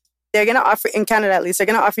again, they're going to offer, in Canada at least, they're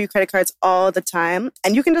going to offer you credit cards all the time.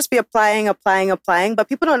 And you can just be applying, but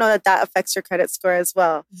people don't know that affects your credit score as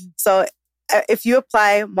well. So if you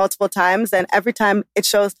apply multiple times, then every time it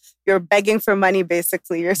shows you're begging for money,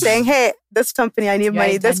 basically. You're saying, hey, this company, I need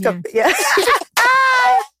money. This company. Yeah.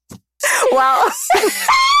 Wow. Do you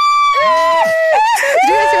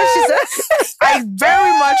see what she said? I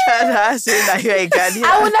very much heard her say that you're a Ghanaian.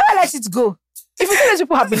 I will never let it go. If you think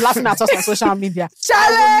people have been laughing at us on social media, I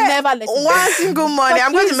will never let it go. One single money.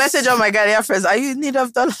 I'm going to message all my Ghanaian friends. Are you in need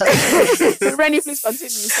of dollars? Rennie, please continue.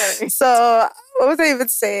 Sorry. So, what was I even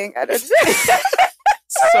saying? I don't know.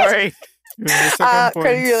 Sorry.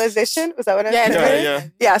 Credit utilization? Was that what I said? Yeah.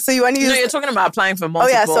 Yeah, so you want to use... No, you're talking about applying for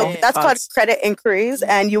multiple. Oh, yeah, so that's called cards. credit increase.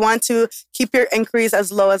 And you want to keep your increase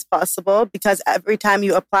as low as possible, because every time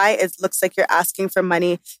you apply, it looks like you're asking for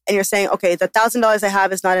money. And you're saying, okay, the $1,000 I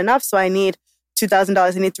have is not enough, so I need $2,000, I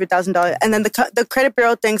need $3,000. And then the credit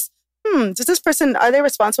bureau thinks, does this person, are they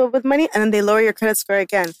responsible with money? And then they lower your credit score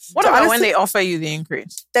again. What So about honestly, when they offer you the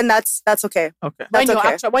increase? Then that's okay. Okay. When,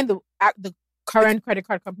 That's okay. when the current credit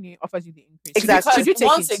card company offers you the increase. Exactly. Should you take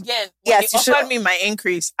Once it? again, Yes, when you they offered should. me my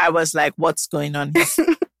increase, I was like, what's going on here?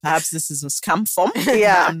 Perhaps this is a scam form.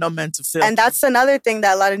 Yeah. I'm not meant to fill. And that's another thing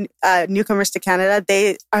that a lot of newcomers to Canada,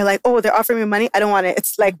 they are like, oh, they're offering me money. I don't want it.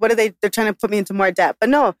 It's like, what are they? They're trying to put me into more debt. But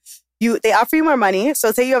no, they offer you more money.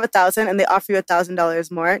 So say you have $1,000 and they offer you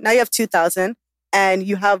 $1,000 more. Now you have $2,000 and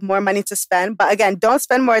you have more money to spend. But again, don't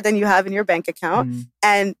spend more than you have in your bank account.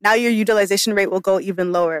 And now your utilization rate will go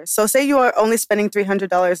even lower. So say you are only spending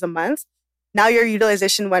 $300 a month. Now your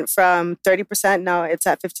utilization went from 30%. Now it's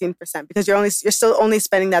at 15% because you're still only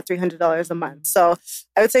spending that $300 a month. So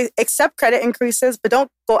I would say accept credit increases, but don't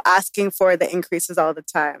go asking for the increases all the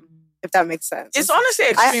time, if that makes sense. it's honestly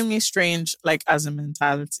extremely strange, like as a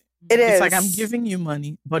mentality. It is. It's like, I'm giving you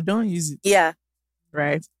money, but don't use it. Yeah.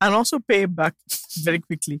 Right? And also pay it back very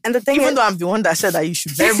quickly. And the thing Even is, though I'm the one that said that you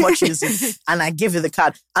should very much use it, and I give you the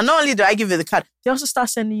card. And not only do I give you the card, they also start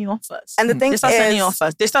sending you offers. and the thing They start sending you is,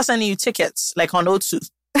 offers. They start sending you tickets, like on O2.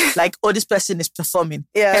 Like, oh, this person is performing.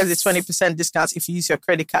 Yeah. Here's the 20% discount if you use your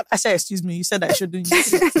credit card. I said, excuse me, you said I shouldn't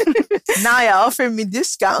use it. Now you're offering me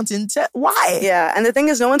discount. Why? yeah. And the thing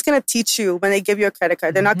is, no one's going to teach you when they give you a credit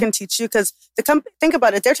card. They're not going to teach you because think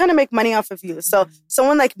about it. They're trying to make money off of you. So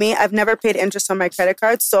someone like me, I've never paid interest on my credit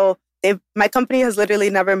card. So my company has literally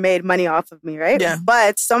never made money off of me, right? Yeah.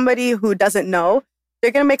 But somebody who doesn't know,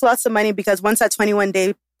 they're going to make lots of money because once that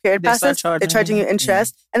 21-day period They start passes, they're charging you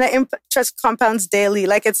interest. And the interest compounds daily.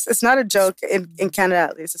 Like it's not a joke in Canada,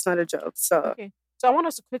 at least. It's not a joke. So Okay. So I want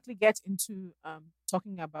us to quickly get into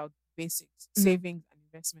talking about basics, savings and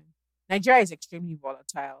investment. Nigeria is extremely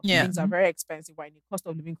volatile. Yeah. Things are very expensive. We're in a cost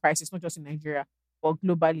of living crisis, not just in Nigeria, but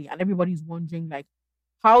globally. And everybody's wondering, like,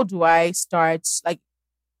 how do I start? Like,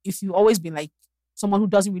 if you've always been like someone who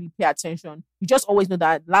doesn't really pay attention, you just always know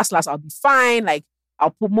that last I'll be fine. Like,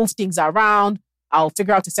 I'll move things around. I'll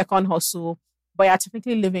figure out a second hustle. But you're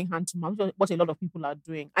technically living hand to mouth, what a lot of people are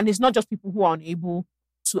doing. And it's not just people who are unable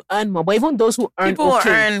to earn more, but even those who earn People okay,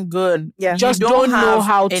 earn good. Yeah. just You don't know have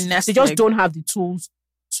how a to, nest they just egg. don't have the tools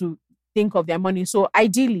to think of their money. So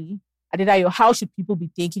ideally, Adedayo, how should people be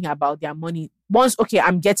thinking about their money? Once, okay,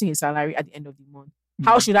 I'm getting a salary at the end of the month.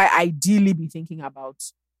 How should I ideally be thinking about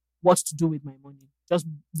what to do with my money? Just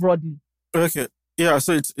broadly. Okay. Yeah,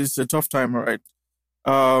 so it's a tough time, right?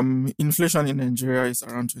 Inflation in Nigeria is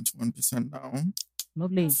around 21% now.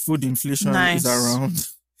 Lovely. Food inflation Nice. is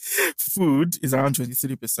around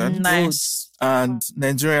 23%. Nice. And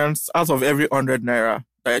Nigerians, out of every 100 naira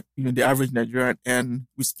that the average Nigerian earn,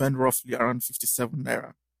 we spend roughly around 57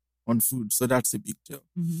 naira on food. So that's a big deal.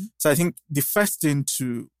 Mm-hmm. So I think the first thing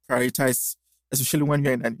to prioritize, especially when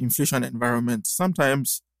you're in an inflation environment,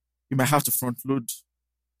 sometimes you might have to front load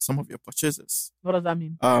some of your purchases. What does that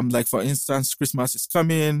mean? Like for instance, Christmas is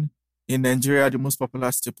coming. In Nigeria, the most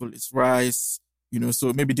popular staple is rice.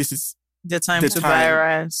 So maybe this is The time The to time. buy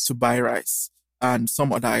rice. to buy rice and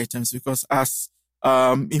some other items, because as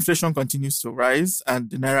inflation continues to rise and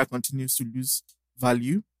the naira continues to lose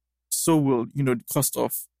value, so will the cost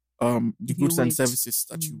of the You goods and wait. services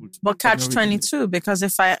that you would. But catch ordinarily need. 22, because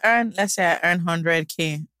if I earn, let's say I earn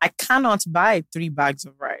 100K, I cannot buy 3 bags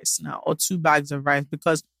of rice now or 2 bags of rice,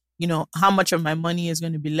 because how much of my money is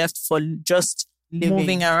going to be left for just Living.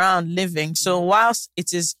 moving around, living. So whilst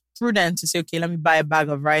it is prudent to say, okay, let me buy a bag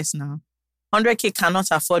of rice now, 100K cannot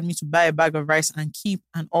afford me to buy a bag of rice and keep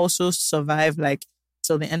and also survive like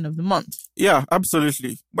till the end of the month. Yeah,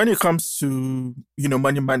 absolutely. When it comes to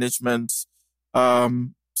money management,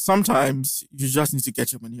 sometimes you just need to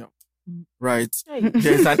get your money up, right?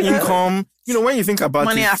 There's an income. When you think about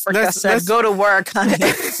Money it, Africa said, go to work, honey.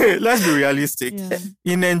 let's be realistic. Yeah.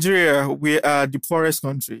 In Nigeria, we are the poorest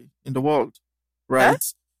country in the world, right?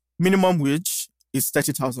 Minimum wage is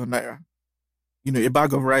 30,000 naira. A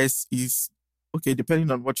bag of rice is, okay,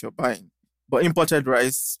 depending on what you're buying, but imported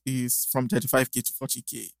rice is from 35K to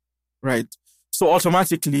 40K, right? So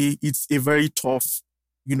automatically, it's a very tough,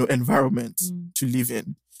 environment to live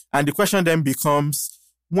in. And the question then becomes,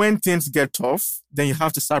 when things get tough, then you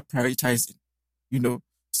have to start prioritizing,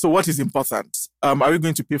 So what is important? Are we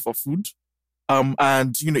going to pay for food?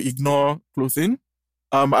 And ignore clothing?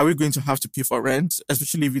 Are we going to have to pay for rent,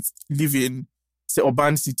 especially if we live in, say,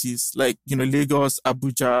 urban cities like, Lagos,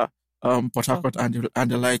 Abuja, Port Harcourt,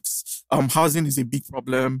 and the likes? Housing is a big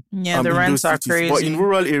problem. Yeah, the in rents those are cities. But in crazy.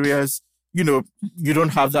 rural areas, you don't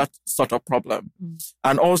have that sort of problem.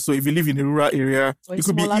 And also, if you live in a rural area, Or a it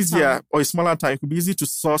could be smaller easier, town. or a smaller town, it could be easy to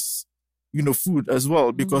source, food as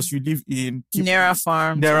well, because you live in Nera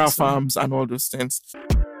farms. Nera and so- farms and all those things.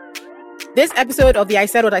 This episode of the I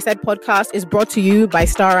Said What I Said podcast is brought to you by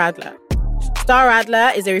Star Radler. Star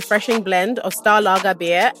Radler is a refreshing blend of Star Lager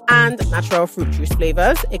beer and natural fruit juice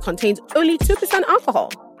flavors. It contains only 2%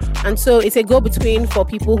 alcohol. And so it's a go-between for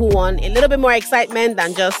people who want a little bit more excitement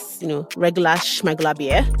than just, regular schmegula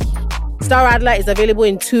beer. Star Radler is available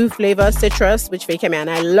in 2 flavors, citrus, which Fakemi and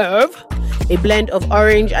I love, a blend of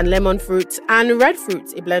orange and lemon fruits, and red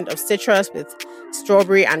fruits, a blend of citrus with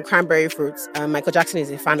strawberry and cranberry fruits. Michael Jackson is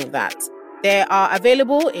a fan of that. They are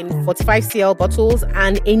available in 45cl bottles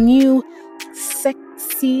and a new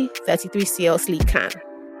sexy 33cl sleek can.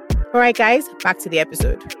 All right, guys, back to the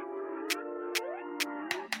episode.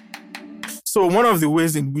 So one of the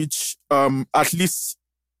ways in which, at least,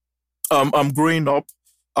 I'm growing up,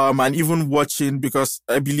 and even watching, because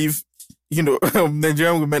I believe,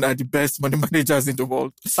 Nigerian women are the best money managers in the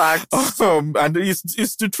world. Facts. And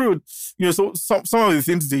it's the truth. So some of the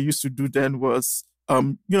things they used to do then was,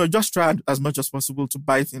 just try as much as possible to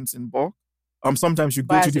buy things in bulk. Sometimes you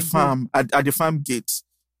go Buy to as the a group. farm, at the farm gate,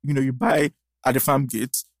 you buy at the farm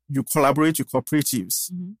gate, you collaborate with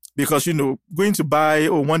cooperatives. Because, going to buy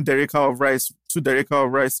 1 derrica of rice, 2 derrica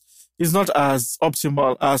of rice is not as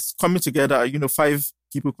optimal as coming together, 5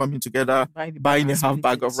 people coming together, buying a half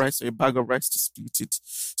bag of rice or a bag of rice to split it.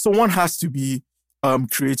 So one has to be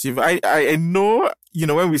creative. I know,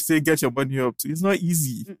 when we say get your money up, it's not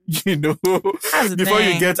easy, That's the before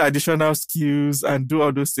you thing. get additional skills and do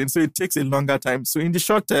all those things. So it takes a longer time. So in the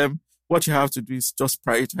short term, what you have to do is just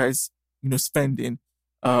prioritize, spending,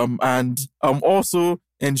 and also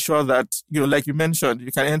ensure that, like you mentioned,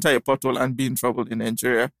 you can enter a pothole and be in trouble in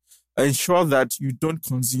Nigeria. Ensure that you don't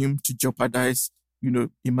consume to jeopardize,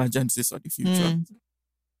 emergencies of the future.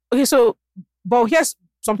 Okay, so, but here's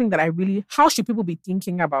something that how should people be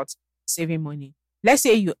thinking about saving money? Let's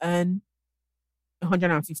say you earn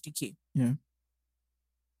 150K. Yeah.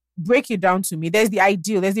 Break it down to me. There's the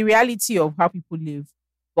ideal, there's the reality of how people live.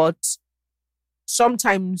 But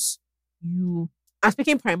sometimes I'm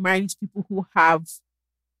speaking primarily to people who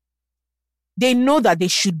they know that they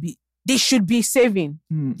should be saving.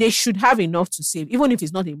 They should have enough to save, even if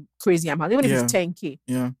it's not a crazy amount, even if it's 10K.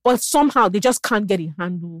 Yeah. But somehow they just can't get a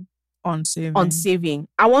handle on saving.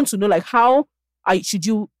 I want to know, like, how should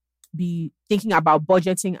you be thinking about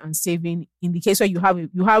budgeting and saving in the case where you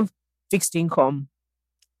have fixed income,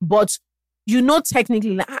 but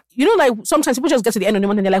technically, like sometimes people just get to the end of the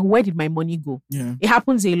month and they're like, where did my money go? Yeah. It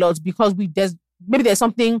happens a lot because there's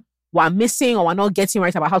something we're missing or we're not getting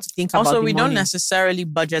right about how to think about Also, the we money. don't necessarily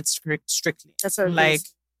budget strictly. That's what Like,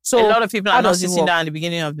 so a lot of people how are not does it sitting work? down at the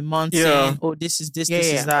beginning of the month Yeah. saying, oh, this is this,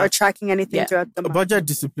 this is or that. tracking anything throughout the month. Budget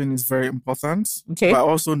discipline is very important. Okay. But I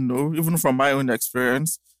also know, even from my own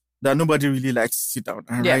experience, that nobody really likes to sit down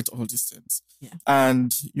and write all these things. Yeah.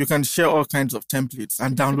 And you can share all kinds of templates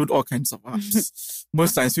and download all kinds of apps.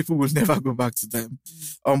 Most times people will never go back to them.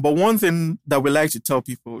 But one thing that we like to tell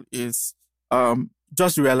people is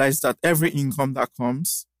just realize that every income that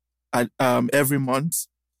comes every month,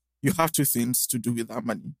 you have two things to do with that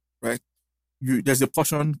money, right? There's a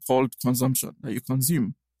portion called consumption that you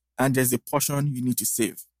consume, and there's a portion you need to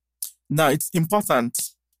save. Now, it's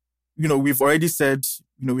important, we've already said,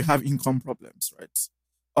 we have income problems, right?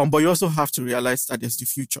 But you also have to realize that there's the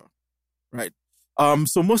future, right?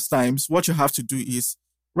 So most times what you have to do is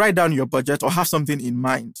write down your budget or have something in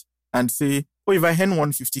mind and say, oh, if I earn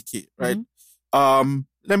 150K, right?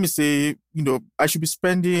 Let me say, I should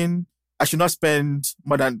not spend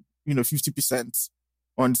more than, 50%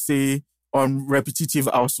 on repetitive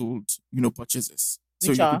household, purchases.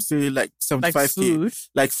 So you could say like 75K,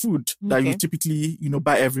 like food that you typically,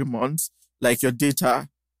 buy every month, like your data,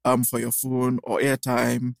 for your phone or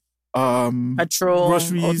airtime, petrol,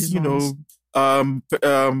 groceries,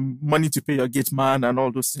 money to pay your gate man and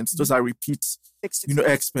all those things. Those are repeat,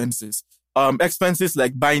 expenses. Expenses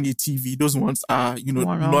like buying a TV, those ones are,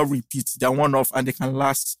 not repeat. They're one-off and they can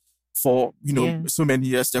last for, so many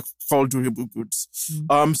years. They're called durable goods.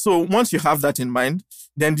 So once you have that in mind,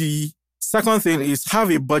 then the second thing is have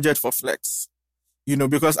a budget for flex,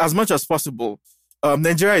 because as much as possible,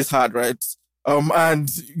 Nigeria is hard, right? And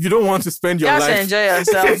you don't want to spend your life. Just enjoy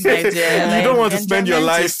yourself, Nigeria. You don't want to spend your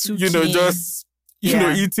life, just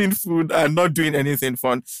eating food and not doing anything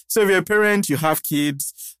fun. So if you're a parent, you have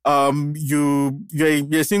kids, you're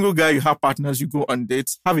a single guy, you have partners, you go on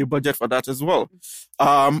dates, have a budget for that as well.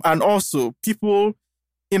 And also people,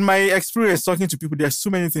 in my experience talking to people, there's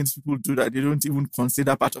so many things people do that they don't even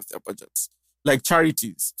consider part of their budgets. Like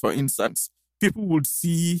charities, for instance. People would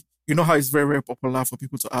see, how it's very, very popular for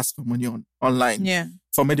people to ask for money online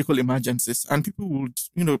for medical emergencies. And people would,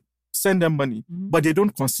 send them money, but they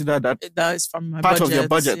don't consider that is from my part budget, of their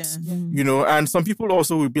budget, and some people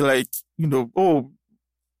also will be like, oh,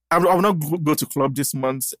 I will not go to club this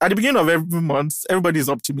month. At the beginning of every month, everybody is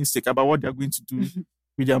optimistic about what they're going to do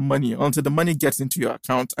with their money until the money gets into your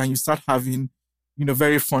account and you start having,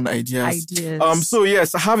 very fun ideas. So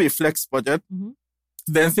yes, have a flex budget,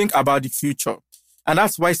 then think about the future. And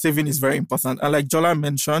that's why saving is very important. And like Jola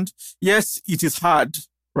mentioned, yes, it is hard,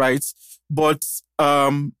 right? But,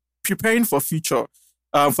 preparing for future,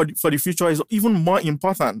 for the future is even more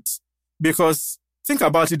important because think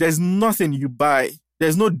about it. There's nothing you buy.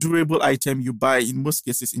 There's no durable item you buy in most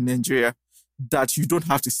cases in Nigeria that you don't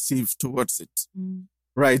have to save towards it,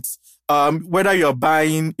 right? Whether you're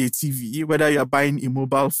buying a TV, whether you're buying a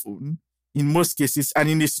mobile phone, in most cases, and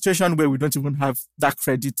in a situation where we don't even have that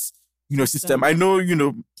credit, system. I know,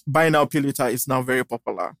 buy now, pay later is now very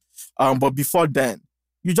popular. But before then,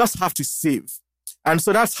 you just have to save. And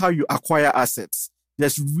so that's how you acquire assets.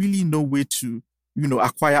 There's really no way to,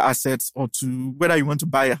 acquire assets or to, whether you want to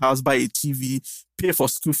buy a house, buy a TV, pay for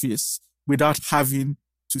school fees without having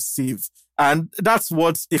to save. And that's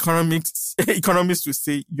what economists will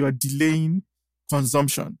say, you're delaying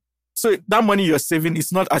consumption. So that money you're saving,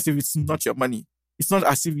 it's not as if it's not your money. It's not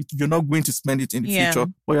as if you're not going to spend it in the future,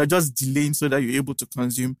 but you're just delaying so that you're able to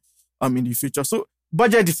consume in the future. So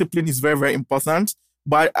budget discipline is very, very important.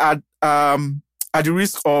 But at the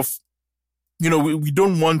risk of, we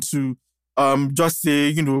don't want to just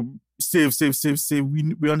say, save.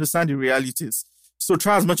 We understand the realities. So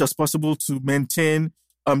try as much as possible to maintain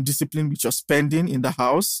discipline with your spending in the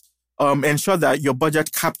house. Ensure that your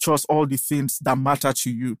budget captures all the things that matter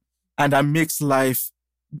to you and that makes life,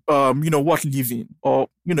 worth living or,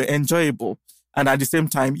 enjoyable. And at the same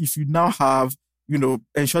time, if you now have,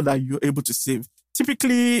 ensure that you're able to save.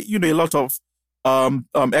 Typically, a lot of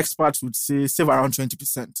experts would say save around 20%.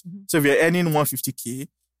 Mm-hmm. So if you're earning 150K,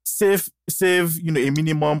 save a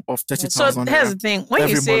minimum of 30,000. So here's the thing: when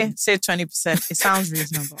you say month. save 20%, it sounds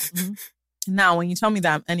reasonable. Now, when you tell me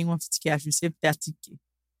that I'm earning 150K, I should save 30K.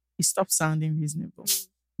 It stops sounding reasonable.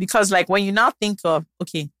 Because like when you now think of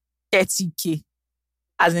 30K,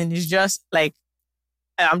 as in it's just like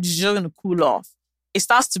I'm just going to cool off. It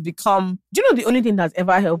starts to become. Do you know the only thing that's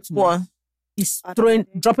ever helped me What? is throwing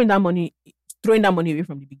that money away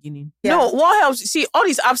from the beginning. Yeah. No, what helps? See, all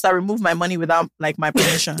these apps that remove my money without like my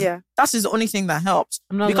permission. Yeah. That is the only thing that helps.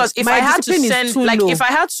 Because if my I had to discipline is send, too low. if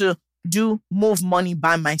I had to move money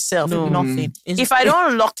by myself, No. nothing. If I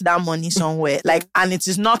don't lock that money somewhere, and it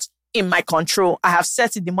is not in my control, I have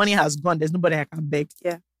set it. The money has gone. There's nobody I can beg.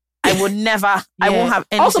 Yeah. I would never. I won't have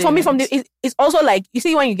any. Also, for me, savings. it's also like you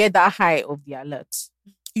see when you get that high of the alert.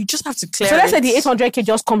 You just have to clear. So let's say it. the 800K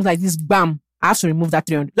just comes like this, bam. I have to remove that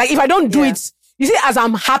 300. Like if I don't do it, you see, as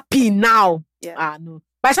I'm happy now. Yeah. No.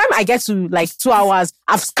 By the time I get to like 2 hours,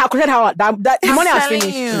 I've calculated how the money has telling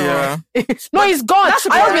finished. you. Yeah. No, it's gone. That's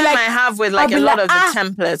the I will problem be like, I have with like I'll a be lot like, of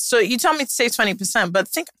the templates. So you tell me to save 20%, but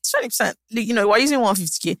think 20%. We're using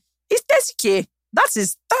 150K. It's 30K.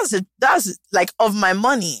 That's like of my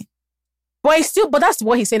money. but that's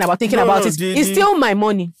what he's saying about thinking about it. It's still my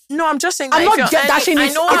money. No, I'm just saying. I'm that not if you're dashing earning,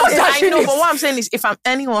 it. I know, I'm not I dashing know. it. But what I'm saying is, if I'm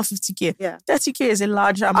earning 150K, 30K is a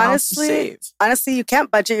large amount to save. Honestly, you can't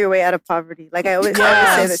budget your way out of poverty. Like I always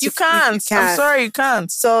say this. You can't. I'm sorry, you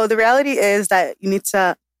can't. So the reality is that you need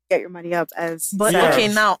to get your money up as. But okay,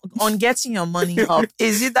 now on getting your money up,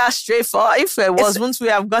 is it that straightforward? If it was, wouldn't we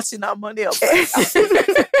have gotten our money up?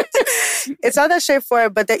 It's not that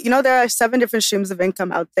straightforward, but there are 7 different streams of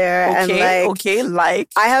income out there, and like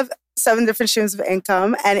I have 7 different streams of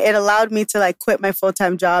income, and it allowed me to like quit my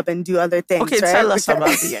full-time job and do other things. Okay, right? tell us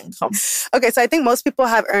about the income. Okay, so I think most people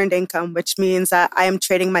have earned income, which means that I am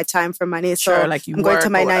trading my time for money. So Sure, like you I'm going to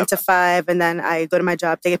work my or 9 to 5, and then I go to my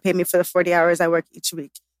job. They get paid me for the 40 hours I work each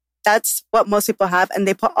week. That's what most people have, and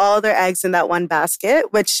they put all their eggs in that one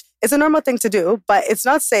basket, which is a normal thing to do, but it's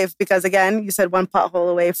not safe because, again, you said one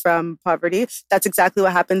pothole away from poverty. That's exactly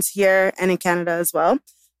what happens here and in Canada as well.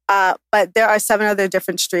 But there are 6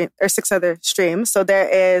 other streams. So there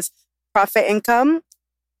is profit income.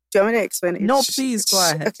 Do you want me to explain it? No, please go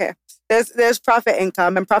ahead. Okay. There's profit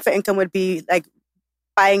income, and profit income would be like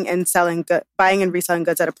buying and reselling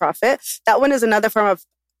goods at a profit. That one is another form of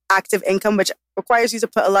active income, which requires you to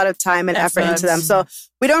put a lot of time and effort into them. So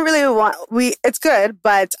we don't really it's good,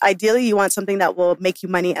 but ideally you want something that will make you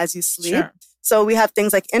money as you sleep. Sure. So we have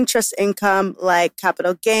things like interest income, like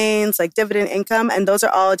capital gains, like dividend income. And those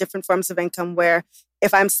are all different forms of income where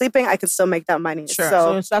if I'm sleeping, I can still make that money. Sure.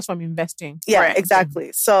 So that's from investing. Yeah, Right.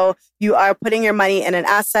 exactly. So you are putting your money in an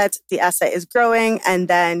asset, the asset is growing, and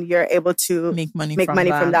then you're able to Make money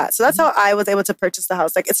from that. So that's how I was able to purchase the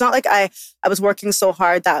house. Like, it's not like I was working so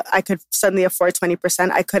hard that I could suddenly afford 20%.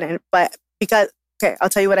 I couldn't. But I'll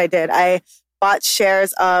tell you what I did. I bought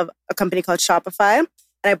shares of a company called Shopify, and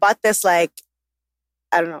I bought this 5-6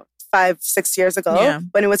 years ago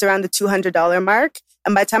when it was around the $200 mark.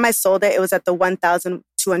 And by the time I sold it, it was at the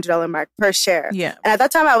 $1,200 mark per share. Yeah. And at that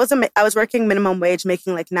time, I was working minimum wage,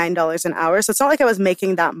 making like $9 an hour. So it's not like I was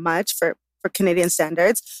making that much for Canadian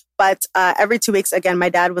standards. But every 2 weeks, again, my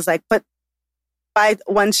dad was like, buy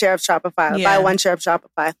 1 share of Shopify, buy 1 share of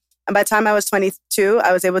Shopify. And by the time I was 22,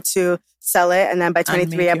 I was able to sell it. And then by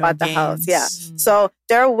 23, I bought the house. Yeah. So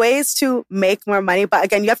there are ways to make more money. But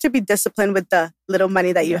again, you have to be disciplined with the little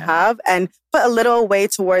money that you have and put a little away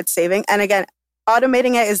towards saving. And again,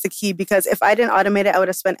 automating it is the key, because if I didn't automate it, I would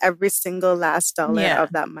have spent every single last dollar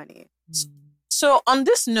of that money. So on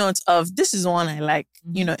this note of, this is one I like,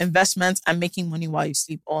 investments and making money while you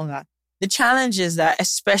sleep, all that. The challenge is that,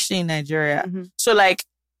 especially in Nigeria, so like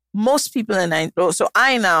most people in Nigeria, so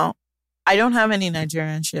I don't have any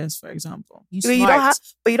Nigerian shares, for example. But you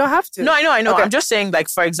don't have to. No, I know. Okay. I'm just saying, like,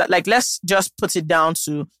 for example, like, let's just put it down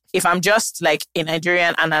to, if I'm just like a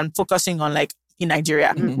Nigerian and I'm focusing on like in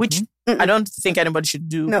Nigeria, which I don't think anybody should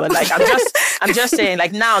do, but like, I'm just saying,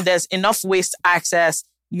 like, now there's enough ways to access,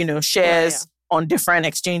 shares on different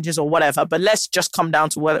exchanges or whatever. But let's just come down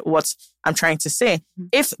to what I'm trying to say.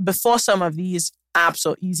 If before some of these apps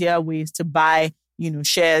or easier ways to buy,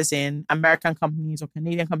 shares in American companies or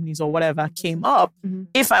Canadian companies or whatever came up,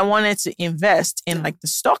 if I wanted to invest in like the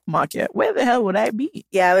stock market, where the hell would I be?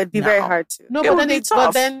 Yeah, it would be very hard to. No, It but would be then,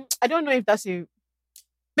 tough. I don't know if that's a...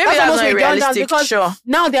 Maybe that's almost not redundant realistic. because Sure.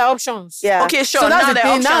 now there are options. Yeah. Okay, sure. So that's now the there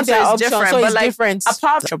thing. are Now options, there are so it's options, different. so But it's like, different.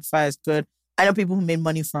 apart from Shopify is good. I know people who made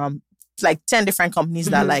money from like 10 different companies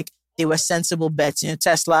that like they were sensible bets.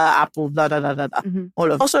 Tesla, Apple, blah, blah, blah, blah, blah.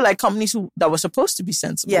 All of also like companies that were supposed to be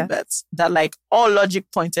sensible bets that like all logic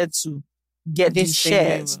pointed to get these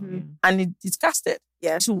shares, and it's casted.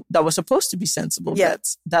 That were supposed to be sensible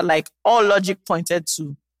bets that like all logic pointed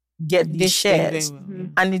to get these shares,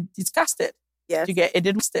 and it's casted. To get it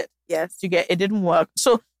didn't casted. To get it didn't work.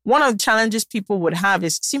 So one of the challenges people would have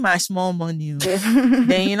is see my small money.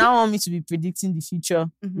 Then you now want me to be predicting the future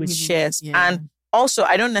with shares. And also,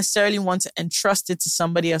 I don't necessarily want to entrust it to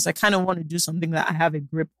somebody else. I kind of want to do something that I have a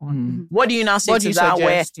grip on. What do you now say to that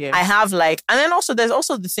suggest, where I have like, and then also there's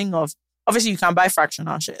also the thing of, obviously you can buy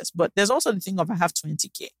fractional shares, but there's also the thing of I have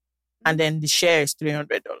 20K and then the share is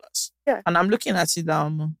 $300. And I'm looking at it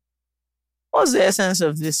down. What's the essence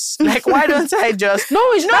of this? Like, why don't I just...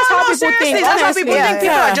 That's how people think. That's how people think.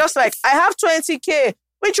 People are just like, I have 20K.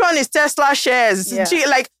 Which one is Tesla shares? Gee,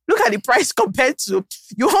 like, look at the price compared to...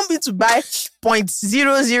 You want me to buy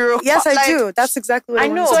 0.00... Yes, I do. That's exactly what I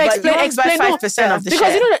know. So explain 5% of the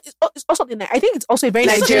because share. It's also I think it's also a very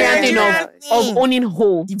Nigerian thing of owning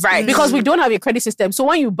whole. Right. Because we don't have a credit system. So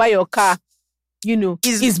when you buy your car,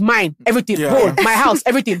 it's mine. Everything whole. My house,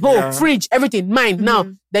 everything whole. Fridge, everything mine. Now,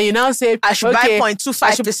 then you now say I should buy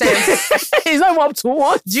 0.25%. It's not up to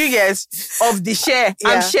what? Do you guess of the share?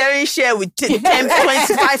 I'm sharing share with 10,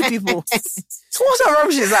 25 people. So what sort of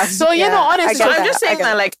rubbish is that? So honestly, so I'm just saying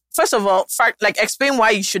that, like, first of all, explain why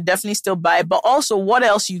you should definitely still buy, but also what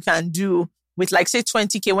else you can do with, like, say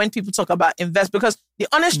 20K when people talk about invest. Because the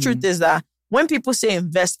honest truth is that when people say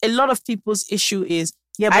invest, a lot of people's issue is,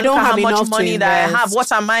 but I don't have how much money that I have.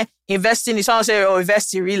 What am I investing in? Someone say,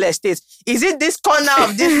 invest in real estate. Is it this corner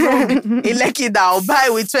of this room in Lekki that I'll buy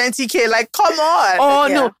with 20K? Like, come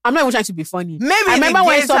on. No, I'm not even trying to be funny. Maybe I remember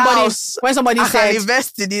when somebody I said, can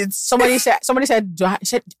invest in it. Somebody said,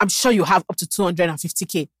 I'm sure you have up to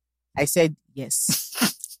 250K. I said,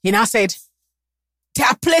 yes. He now said, there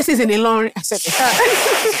are places in Ilorin. I said,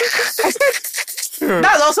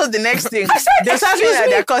 that's also the next thing. They're saying that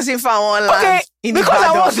they're causing for one land. Okay,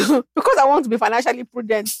 because I want to be financially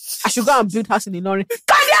prudent, I should go and build house in Ilorin. Can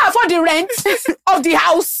they afford the rent of the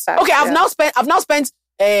house? Okay, I've now spent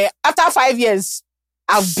after 5 years,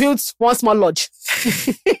 I've built one small lodge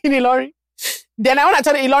in Ilorin. Then I want to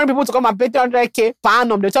tell the Ilorin people to come and pay 300K per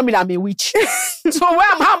annum. They tell me that I'm a witch. So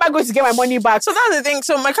how am I going to get my money back? So that's the thing.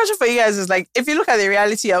 So my question for you guys is like, if you look at the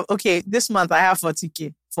reality of, okay, this month I have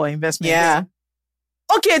 40K for investment. Yeah.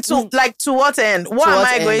 Okay, to what end? What am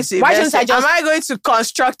I going to invest in? Am I going to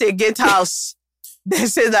construct a gatehouse? They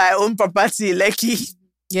say that I own property in Lekki.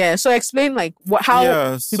 Yeah, so explain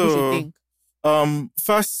how people should think.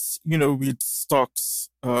 First, with stocks,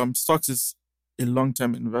 stocks is a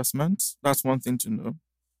long-term investment. That's one thing to know.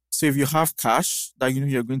 So if you have cash that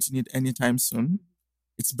you're going to need anytime soon,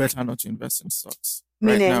 it's better not to invest in stocks.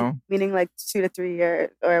 Meaning like 2 to 3 years,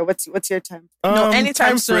 or what's your time? No,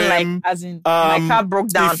 anytime soon, like as in my car broke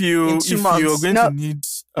down in 2 months. If you're going to need,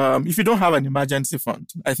 if you don't have an emergency fund,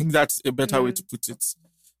 I think that's a better way to put it.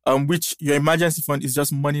 Which your emergency fund is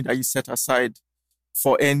just money that you set aside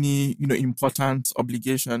for any, important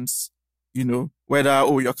obligations. Whether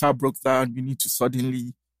your car broke down, you need to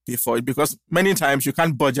suddenly pay for it, because many times you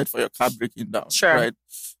can't budget for your car breaking down. Sure. Right.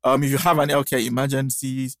 If you have an healthcare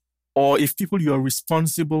emergency, or if people you're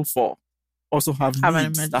responsible for also have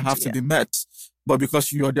needs that have to be met, but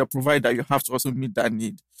because you're their provider, you have to also meet that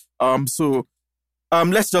need. So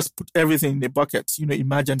let's just put everything in a bucket.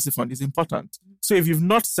 Emergency fund is important. So if you've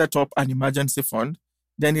not set up an emergency fund,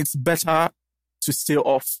 then it's better to stay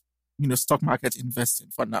off, stock market investing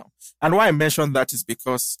for now. And why I mentioned that is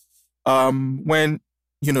because when,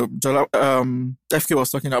 FK was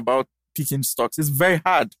talking about picking stocks, it's very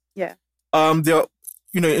hard. Yeah. On the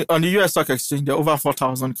US stock exchange, there are over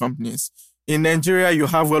 4,000 companies. In Nigeria, you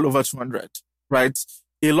have well over 200, right?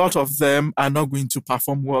 A lot of them are not going to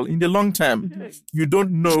perform well in the long term. You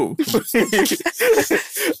don't know.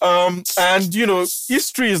 And,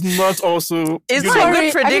 history is not also... It's not a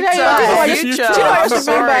good predictor of the future.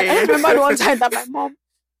 I remember one time that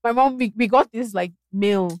my mom, we got this like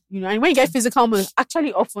mail, and when you get physical mail,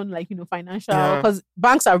 actually often financial, because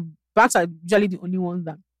banks are usually the only ones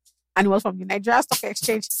that... And it was from the Nigeria Stock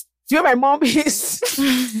Exchange. Do you know my mom is?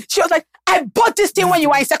 She was like, I bought this thing when you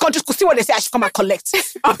were in secondary school. See what they say. I should come and collect.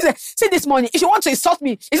 I was like, see this morning. If you want to insult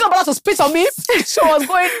me, it's not about to spit on me. She was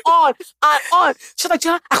going on and on. She was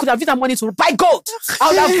like, I could have used that money to buy gold. I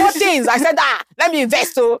would have bought things. I said, let me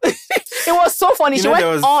invest. So it was so funny. She went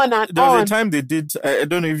on and on. There was a time they did, I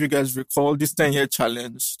don't know if you guys recall, this 10-year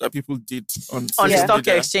challenge that people did on the stock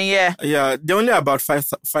exchange, yeah. Yeah, there are only about five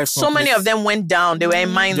so many of them went down. They were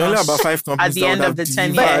in minus. There are only about 5 companies at the end of the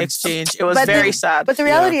 10-year exchange. It was very sad. But the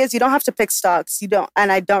reality is you don't have to pick stocks. You don't,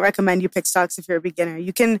 and I don't recommend you pick stocks if you're a beginner.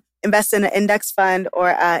 You can invest in an index fund or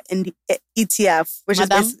in the ETF, which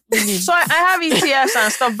is so I have ETFs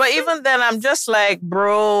and stuff, but even then I'm just like,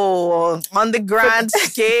 bro, on the grand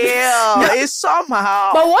scale, it's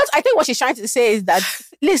somehow. But what she's trying to say is that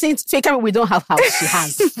listen, Fake, we don't have house. She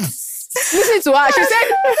has. Listen to her. She said,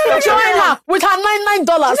 join her with her $99.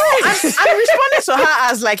 I'm responding to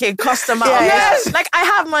her as like a customer. Yes. Like I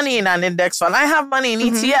have money in an index fund. I have money in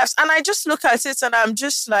ETFs. And I just look at it and I'm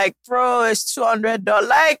just like, bro, it's $200.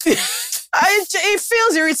 Like, it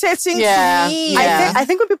feels irritating to me. Yeah. I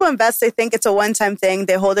think when people invest, they think it's a one-time thing.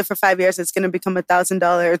 They hold it for 5 years. It's going to become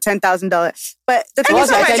 $1,000 or $10,000. But the thing is,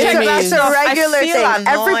 it's a regular thing. Annoyed.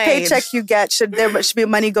 Every paycheck you get, there should be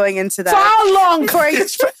money going into that. For how long?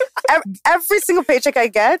 Every single paycheck I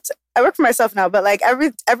get, I work for myself now, but like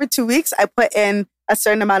every 2 weeks, I put in a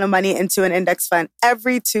certain amount of money into an index fund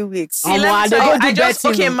every 2 weeks. My salary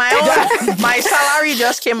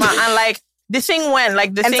just came out and like the thing went,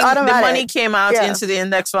 like the money came out into the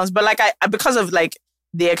index funds. But like because of like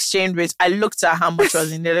the exchange rates, I looked at how much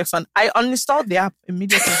was in the index fund. I uninstalled the app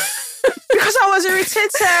immediately because I was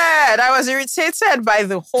irritated. I was irritated by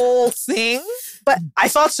the whole thing. But I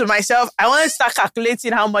thought to myself, I want to start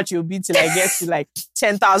calculating how much it will be till I get to like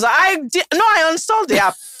 10,000. I uninstalled the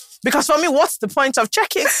app. Because for me, what's the point of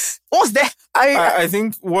checking? What's there? I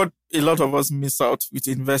think what a lot of us miss out with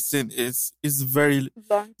investing is very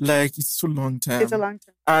long. Like it's too long term. It's a long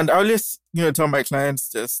term. And I always, tell my clients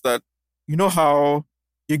this, that how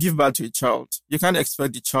you give birth to a child. You can't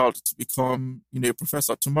expect the child to become, a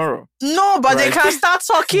professor tomorrow. No, but they can start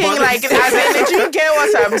talking like, you get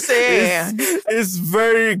what I'm saying? It's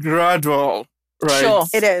very gradual. Right. Sure.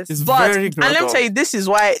 It is. It's very gradual. And let me tell you, this is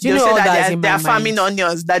why they say that they're farming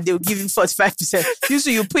onions, that they'll give you 45%.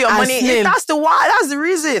 Usually you put your money in. That's the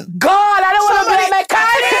reason. God, I don't want to be a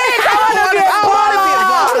mechanic. I want to be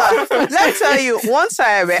a baller. Let me tell you, one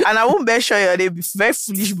time, and I won't bet sure you're a very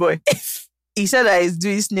foolish boy. He said that he's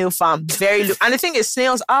doing snail farm. And the thing is,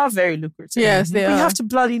 snails are very lucrative. Yes, they are. You have to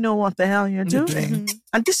bloody know what the hell you're doing.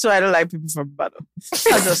 And this is why I don't like people from Ibadan.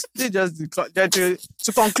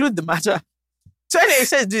 To conclude the matter. So anyway, he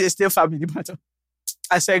says, do a snail farm in Ibadan.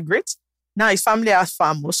 I said, great. Now his family has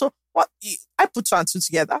farm also. What? I put 2 and 2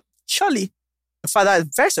 together. Surely, your father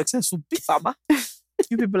is very successful, big farmer.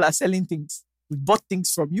 You people are selling things. We bought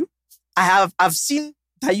things from you. I've seen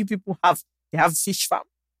that you people have fish farm.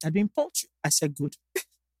 They're doing poultry. I said, good.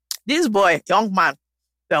 This boy, young man,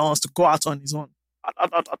 that wants to go out on his own.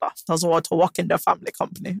 Doesn't want to work in the family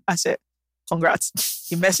company. I said, congrats.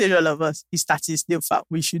 He messaged all of us. He started his snail farm.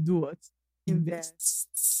 We should do what?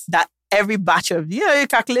 Invest. That every batch of, you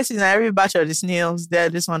calculate in every batch of the snails,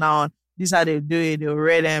 this one on. This is how they do it. They'll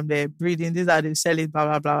read them. They're breeding. This is how they sell it. Blah,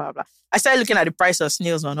 blah, blah, blah, blah. I started looking at the price of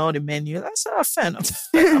snails on all the menus. I said, fair enough.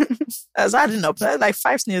 I was adding up. There's like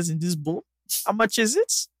 5 snails in this bowl. How much is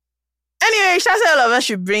it? Anyway, she said all of us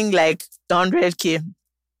should bring like 100K.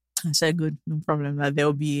 I said, good, no problem. That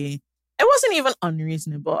there'll be. It wasn't even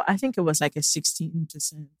unreasonable. I think it was like a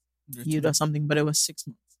 16% yield or something, but it was 6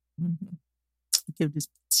 months. Mm-hmm. Okay, this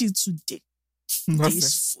till today.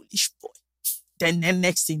 This foolish boy. Then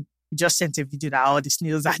next thing, he just sent a video that all the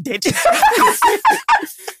snails are dead. He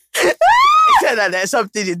said that there's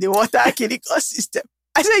something in the water ecosystem.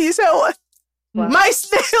 I said, you said what? Wow. My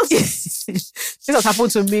snails. This has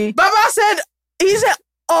happened to me. Baba said, he said,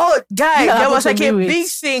 oh, guy, there was like a big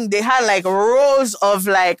thing. They had like rows of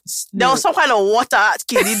like, there was some kind of water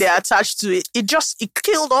kidney they attached to it. It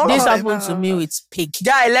killed all of them. This happened to me with pig.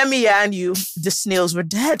 Guy, let me yarn you, the snails were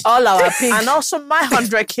dead. All our pigs. And also my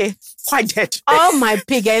 100K, quite dead. All my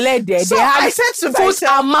pig, I let dead. So they had I said to foot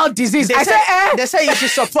myself, and mouth disease. They said you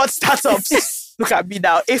should support startups. Look at me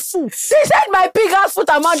now, a fool. They said my pig has foot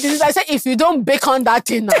and mouth disease. I said, if you don't bake on that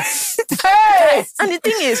thing now. Hey! And the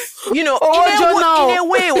thing is, in a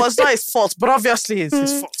way, it was not his fault, but obviously it's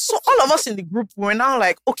his fault. So all of us in the group were now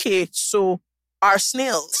like, okay, so our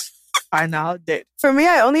snails, are now dead. For me,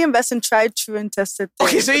 I only invest in tried, true, and tested things.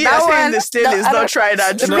 Okay, so you're That saying one- the still is I not don't- tried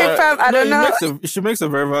and The true. big farm, I don't know. She makes a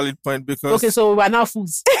very valid point because Okay, so we're now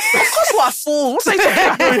fools. Of course, we're fools. What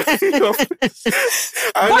are you talking about?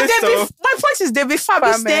 But my point is, they be farming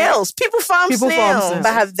Farming. snails. People farm People farm snails. snails.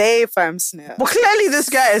 But have they farm snails? But clearly, this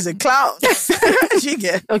guy is a clown. You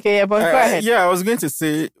get? Okay, yeah, but go ahead. Yeah, I was going to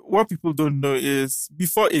say what people don't know is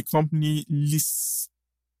before a company lists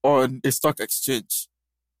on a stock exchange,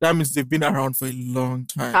 that means they've been around for a long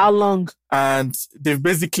time. How long? And they've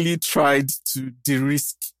basically tried to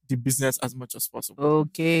de-risk the business as much as possible.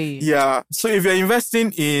 Okay. Yeah. So if you're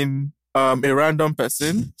investing in a random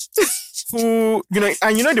person who, and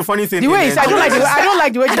the funny thing The way in I don't like the way, Nigeria- I don't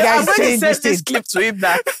like the way you I'm guys going to saying send this this thing. clip to him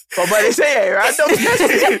that. But they say a random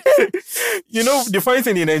person. the funny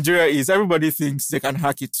thing in Nigeria is everybody thinks they can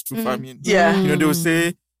hack it through farming. Yeah. They will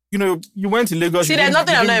say, you went to Lagos. See, you there's didn't-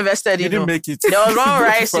 nothing you I'm not didn't- invested You in. didn't no. make it. There was one Go to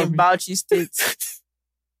rice in farming. Bauchi State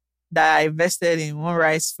that I invested in, one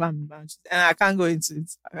rice farm in Bauchi. And I can't go into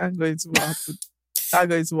it. I can't go into what happened.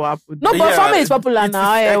 No, but Yeah, farming is popular it's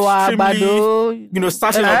now. Ewa, extremely- Bado.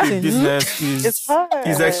 Starting up a Everything. business It's hard.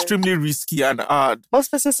 is extremely risky and hard. Most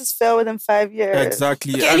businesses fail within 5 years.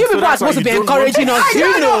 Exactly. Okay, And you so people are that's why supposed to you be don't want- encouraging us. I Do you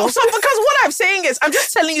don't know? know. So, because what I'm saying is, I'm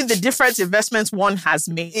just telling you the different investments one has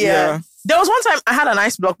made. Yeah. There was one time I had an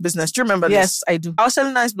ice block business. Do you remember Yes, this? I do. I was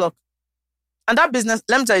selling ice block. And that business,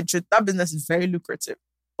 let me tell you the truth, that business is very lucrative,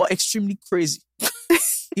 but extremely crazy.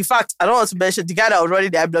 In fact, I don't want to mention the guy that was running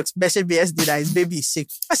the ice blocks mentioned me yesterday that his baby is sick.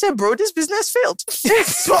 I said, bro, this business failed.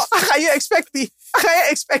 So how can you expect me? How can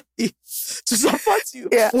you expect me to support you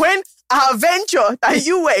Yeah. when our venture that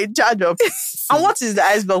you were in charge of? And what is the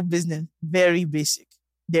ice block business? Very basic.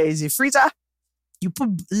 There is a freezer. You put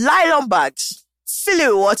nylon bags, fill it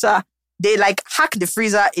with water. They hack the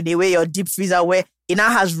freezer in a way, your deep freezer, where it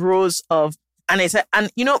now has rows of,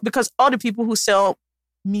 because all the people who sell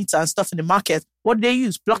meat and stuff in the market, what do they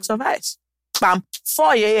use? Blocks of ice. Bam,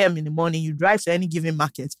 4 a.m. in the morning, you drive to any given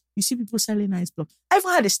market, you see people selling ice blocks. I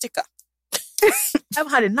even had a sticker.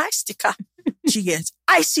 I've had a nice sticker. She gets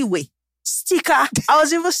Icy Way sticker. I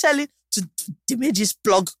was even selling to the Mages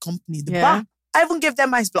plug company, the bar. I even gave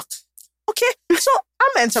them ice block. Okay, so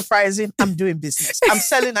I'm enterprising. I'm doing business. I'm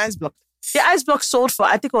selling ice block. The ice block sold for,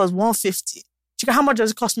 I think it was 150. Chica, how much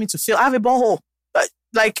does it cost me to fill? I have a borehole.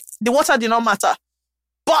 The water did not matter.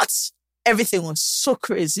 But everything was so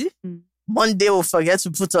crazy. Monday we'll forget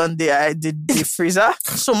to put on the freezer.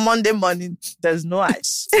 So Monday morning, there's no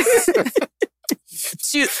ice.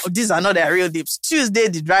 These are not their real dips. Tuesday,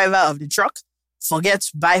 the driver of the truck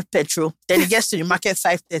forgets to buy petrol. Then he gets to the market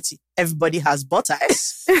 5:30. Everybody has bought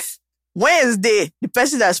ice. Wednesday, the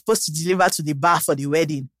person that's supposed to deliver to the bar for the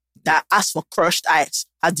wedding that asked for crushed ice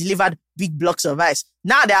has delivered big blocks of ice.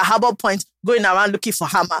 Now they're at Harbour Point going around looking for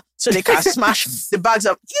hammer so they can smash the bags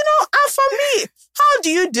up. And for me, how do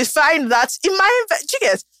you define that in my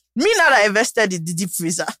investment? Me now that I invested in the deep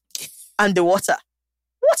freezer and the water,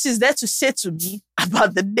 what is there to say to me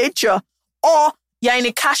about the nature? Or you're in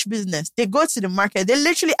a cash business. They go to the market. They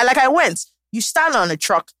literally, I went, you stand on a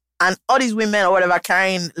truck and all these women or whatever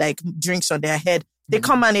carrying drinks on their head, they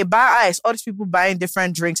come and they buy ice. All these people buying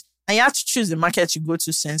different drinks. And you have to choose the market you go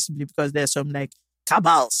to sensibly because there's some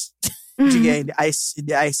cabals. You get in the ice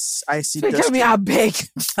industry. Tell me, I beg.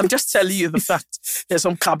 I'm just telling you the fact. There's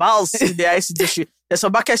some cabals in the ice industry. There's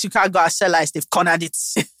some markets you can't go and sell ice. They've cornered it.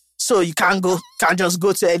 So you can't just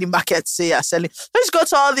go to any market, say you're selling. Let's go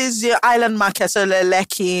to all these island markets, so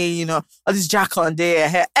Lekki, all these Jack on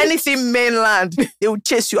there. Anything mainland, they will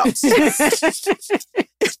chase you out.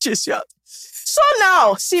 Chase you out. So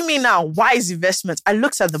now, see me now, wise investment. I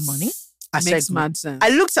looked at the money. Makes mad sense. I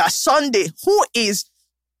looked at Sunday,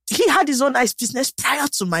 he had his own ice business prior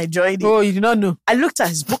to my joining. Oh, you did not know. I looked at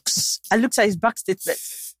his books. I looked at his back statement.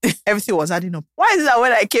 Everything was adding up. Why is that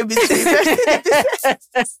when I came into the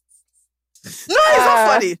business? No, it's not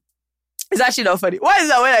funny. It's actually not funny. Why is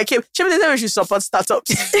that when I came? She said we should support startups.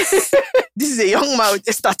 This is a young man with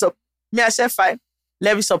a startup. Me, I said, fine.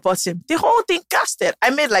 Let me support him. The whole thing casted. I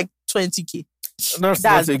made 20K.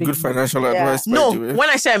 That's a good financial advice. By No, the way. when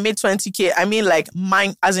I say I made 20K, I mean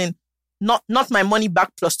mine, as in not my money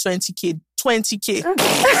back plus 20K. 20K.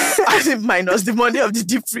 As in minus the money of the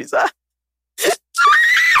deep freezer.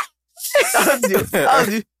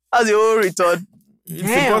 that was the whole return. It's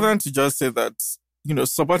important to just say that,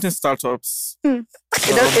 supporting startups.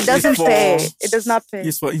 It doesn't pay. It does not pay.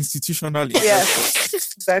 It's for institutional Yeah,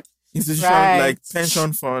 investors. exactly. Institutions Right. like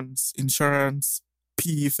pension funds, insurance,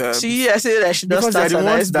 PE firms. See, I said I should not Because they're start the an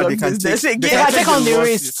ones ice that they block can business take. again. They can take on the losses.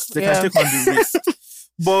 risk. They Yeah. can take on the risk.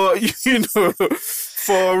 But,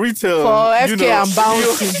 for retail, For FK and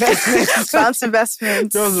bounce investments. Bounce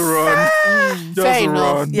investments. just run. Just Fair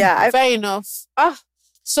enough. run. Yeah, Fair enough.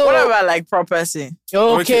 So What about like property?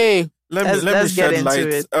 okay. Let me Let's get shed into light.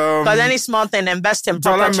 it. Because any small thing, invest in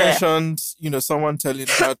Jola property. mentioned, someone telling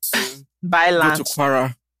her to Buy go land. to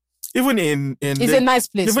Kwara. Even in It's a nice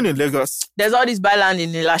place. even in Lagos. There's all these buy land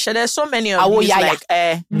in Ilashe. There's so many of these Awoyaya.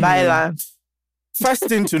 like buy land. First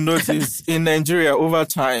thing to notice in Nigeria over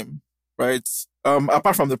time, right?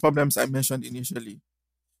 Apart from the problems I mentioned initially,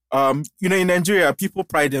 in Nigeria, people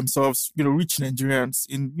pride themselves, rich Nigerians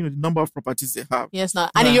in the number of properties they have. Yes, now.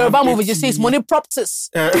 And in Yoruba movie, you say it's 80. money properties.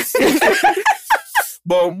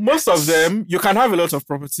 But most of them, you can have a lot of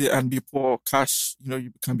property and be poor, cash,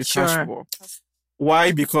 you can be Sure. cash poor.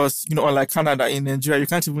 Why? Because, unlike Canada, in Nigeria, you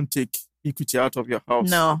can't even take equity out of your house.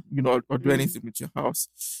 No. Or do anything with your house.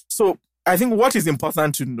 So I think what is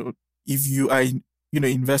important to note, if you are,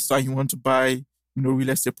 investor and you want to buy, real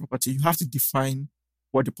estate property, you have to define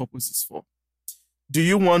what the purpose is for. Do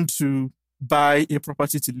you want to buy a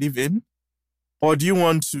property to live in? Or do you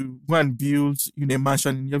want to go and build, a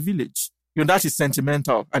mansion in your village? That is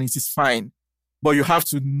sentimental and it is fine. But you have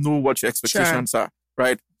to know what your expectations are,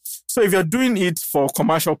 right? So if you're doing it for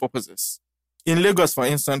commercial purposes, in Lagos, for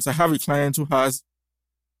instance, I have a client who has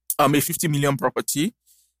a 50 million property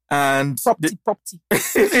and Property.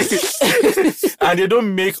 and they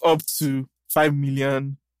don't make up to 5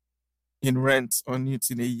 million in rent on it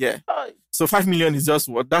in a year. So 5 million is just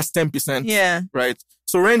what? That's 10%. Yeah. Right.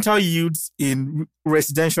 So rental yields in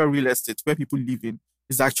residential real estate where people live in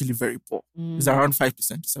is actually very poor. It's around 5%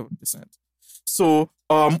 to 7%. So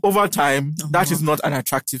over time, that is not an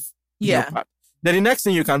attractive part. Then the next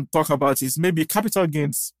thing you can talk about is maybe capital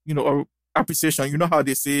gains, or appreciation. You know how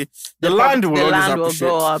they say the land will always appreciate.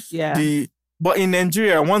 Will go up. Yeah. But in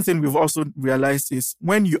Nigeria, one thing we've also realized is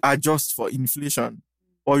when you adjust for inflation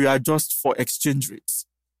or you adjust for exchange rates.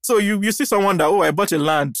 So you see someone that, I bought a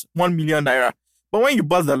land, 1 million naira. But when you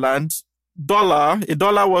bought the land, a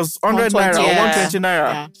dollar was 100 naira or 120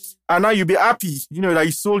 naira. Yeah. And now you'll be happy, that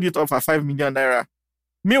you sold it off at 5 million naira.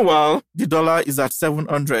 Meanwhile, the dollar is at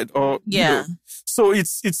 700 or, so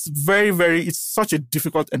it's very, very, it's such a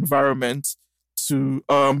difficult environment to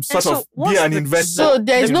sort of be an investor. So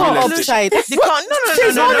there's in no real estate. upside.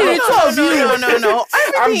 There's only the two of you. No.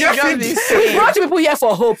 I'm Everything you just guessing been this- We saying. brought you people here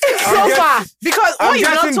for hope. So far. Because I'm what you've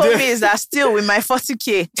not guessing told the- me is that still with my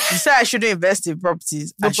 40K, you say I shouldn't invest in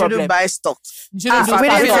properties. No I shouldn't problem. buy stock. You shouldn't do we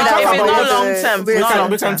that. didn't talk say that about from what the- long term. we- Not long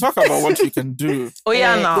We can term. talk about what we can do. Oh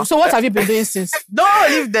yeah, now. So what have you been doing since? Don't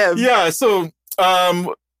leave them. Yeah, so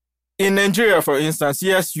in Nigeria, for instance,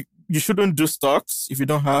 yes, you shouldn't do stocks if you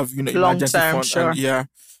don't have, emergency term, fund. sure.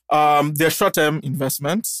 And, they're short-term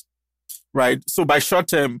investments, right? So by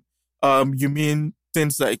short-term, you mean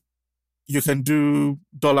things like you can do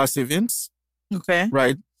dollar savings, Okay.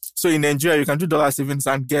 right? So in Nigeria, you can do dollar savings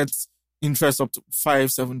and get interest up to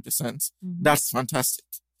 5-7%. That's fantastic.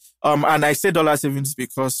 And I say dollar savings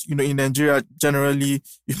because, in Nigeria, generally,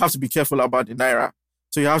 you have to be careful about the naira.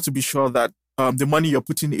 So you have to be sure that the money you're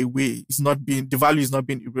putting away the value is not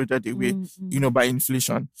being eroded away, by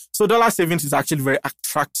inflation. So dollar savings is actually very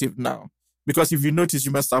attractive now. Because if you notice,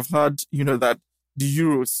 you must have heard, that the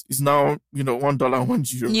euros is now, $1,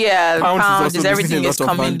 €1. Yeah, Pound pound also is losing everything a is lot of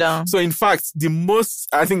coming value. down. So in fact,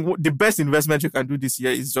 the best investment you can do this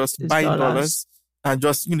year is just It's buying dollars. dollars and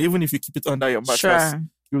just, even if you keep it under your mattress, Sure.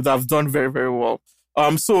 you would have done very, very well.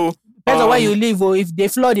 So Depends on where you live, or if they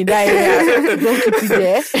flood in that area, don't keep it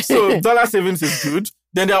there. so dollar savings is good.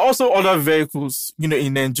 Then there are also other vehicles,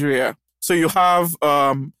 in Nigeria. So you have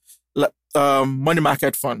money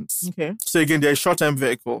market funds. Okay. So again, they're a short-term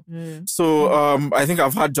vehicle. So I think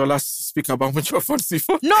I've had Jola speak about mutual funds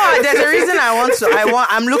before. No, there's a reason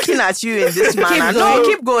I'm looking at you in this manner. No,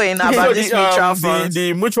 keep going about So this mutual the funds.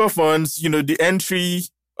 the mutual funds, the entry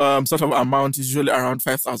sort of amount is usually around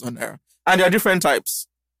 5,000 naira. And there are different types,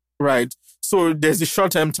 right? So there's the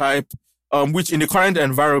short-term type, which in the current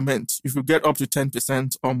environment, if you get up to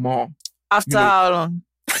 10% or more. After how long?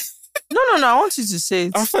 No, I want you to say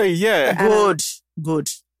it. After a year, Good.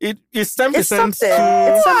 it's 10% It's something.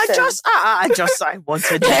 to... It's I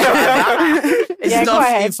wanted to It's Yeah, go not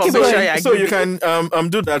ahead. Keep information going. you're So you giving. can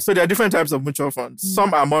do that. So there are different types of mutual funds.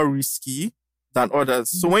 Some are more risky than others.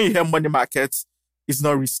 So when you hear money markets, it's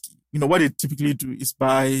not risky. What they typically do is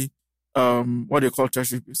buy what they call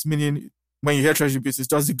treasury bills. Meaning when you hear treasury bills, it's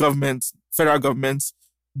just the government, federal government,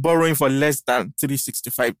 borrowing for less than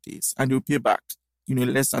 365 days and they'll pay back,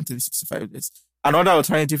 less than 365 days. Another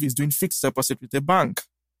alternative is doing fixed deposit with a bank,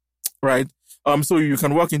 right? So you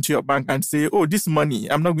can walk into your bank and say, this money,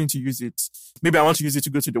 I'm not going to use it. Maybe I want to use it to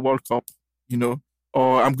go to the World Cup,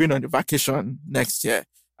 or I'm going on a vacation next year,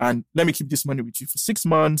 and let me keep this money with you for 6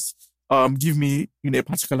 months. Give me, a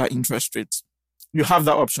particular interest rate. You have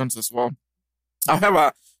that options as well.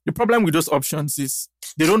 However, the problem with those options is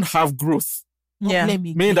they don't have growth. Yeah.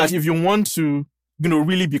 Meaning that if you want to,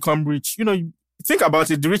 really become rich, think about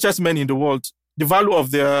it. The richest men in the world, the value of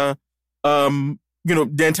their, the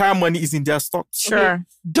entire money is in their stocks. Sure. Okay.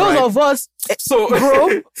 Those of us, so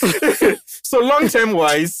bro. So long-term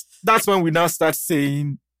wise, that's when we now start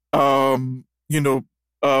saying, do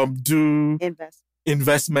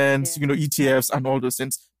investments, ETFs and all those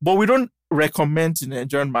things. But we don't recommend in the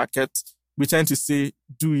Nigerian market. We tend to say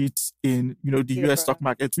do it in, the US stock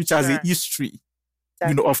market, which has a history,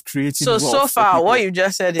 of creating wealth. So far, what you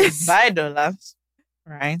just said is buy dollars,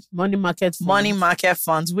 right? Money market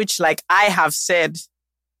funds, which, like I have said,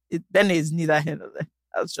 then is neither here nor there.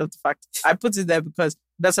 That's just the fact. I put it there because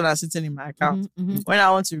that's when I'm sitting in my account. When I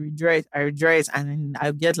want to withdraw it, I withdraw it, and then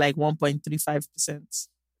I get like 1.35%,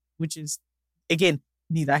 which is, again,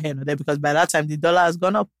 neither here nor there, because by that time the dollar has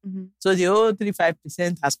gone up. So the whole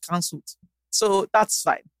 35% has cancelled. So that's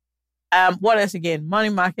fine. What else again? Money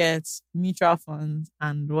markets, mutual funds,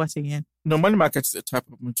 and what again? No, money market is a type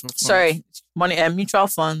of mutual fund. Sorry, mutual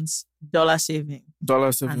funds, dollar saving.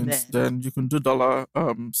 Dollar savings. Then you can do dollar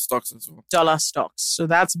stocks as well. Dollar stocks. So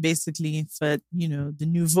that's basically for, the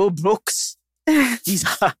nouveau brooks. These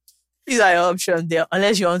are your options there,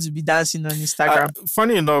 unless you want to be dancing on Instagram.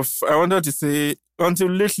 Funny enough, I wanted to say, until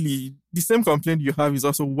lately, the same complaint you have is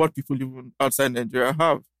also what people even outside Nigeria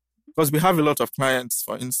have. Because we have a lot of clients,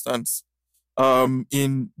 for instance,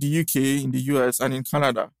 in the UK, in the US, and in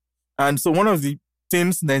Canada. And so one of the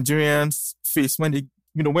things Nigerians face when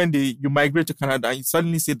you migrate to Canada, and you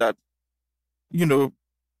suddenly see that, a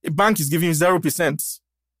bank is giving you 0%,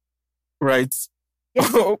 right? Yeah,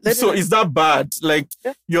 so is that bad? Like,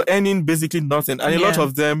 you're earning basically nothing. And a lot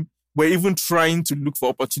of them were even trying to look for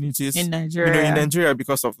opportunities in Nigeria,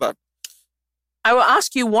 because of that. I will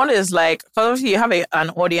ask you, what is like, because obviously you have an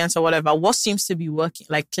audience or whatever, what seems to be working,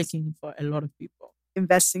 like clicking for a lot of people?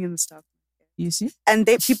 Investing in the stock market. You see? And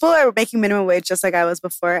people are making minimum wage just like I was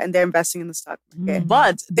before, and they're investing in the stock market.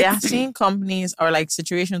 But they are seeing companies or like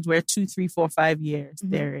situations where 2, 3, 4, 5 years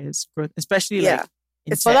there is growth, especially like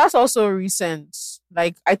in tech. But that's also recent.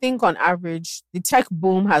 Like, I think on average, the tech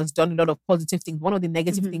boom has done a lot of positive things. One of the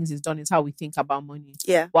negative things it's done is how we think about money.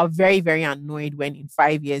 Yeah. We're very, very annoyed when in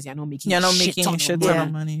 5 years you're not making a shit ton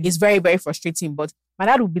of money. It's very, very frustrating. But my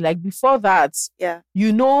dad would be like, before that, you're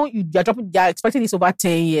expecting this over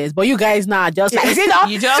 10 years. But you guys now are just like,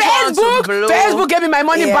 you just want to blow. Facebook, give me my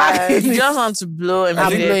money back. You just want to blow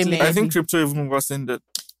immediately. I think crypto even worsened it.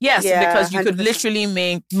 Yes, because you could literally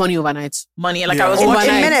make money overnight. Like I was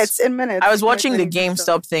watching in minutes. I was watching the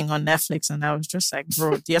GameStop thing on Netflix, and I was just like,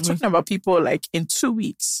 bro, you're talking about people like in 2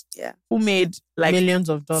 weeks, who made like millions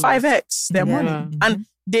of dollars, 5x their money, and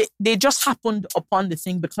they just happened upon the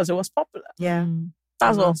thing because it was popular. Yeah,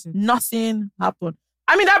 that's all. Nothing happened.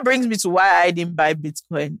 I mean, that brings me to why I didn't buy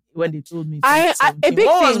Bitcoin when they told me. What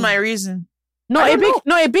was my reason?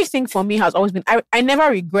 A big thing for me has always been I never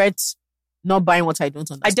regret not buying what I don't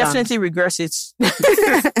understand. I definitely regret it.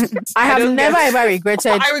 I have never ever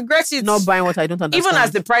regretted. I regret it. Not buying what I don't understand. Even as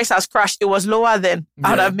the price has crashed, it was lower then. I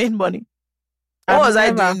would have made money. What was I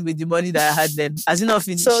doing with the money that I had then? Has it not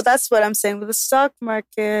finished? So that's what I'm saying with the stock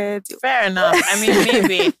market. Fair enough. I mean,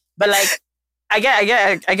 maybe, but like, I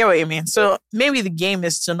get what you mean. So maybe the game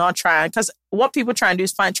is to not try, because what people try and do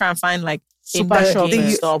is try and find like super shop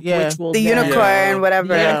GameStop, which will the unicorn, whatever.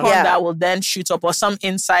 The unicorn that will then shoot up, or some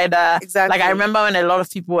insider. Exactly. Like I remember when a lot of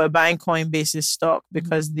people were buying Coinbase's stock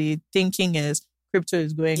because the thinking is crypto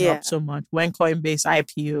is going up so much. When Coinbase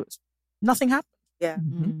IPOs, nothing happened. Yeah.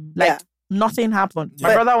 Nothing happened.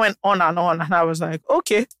 My brother went on, and I was like,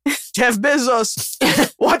 okay, Jeff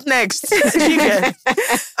Bezos, what next?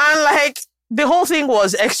 And like the whole thing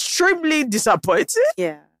was extremely disappointing.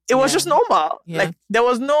 Yeah. It was just normal. Yeah. Like there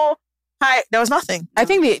was no high, there was nothing. I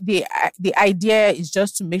think the idea is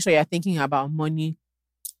just to make sure you're thinking about money.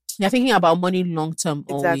 You're thinking about money long term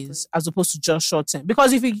always, as opposed to just short term.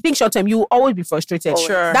 Because if you think short term, you will always be frustrated.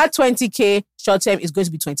 Sure. That 20K short term is going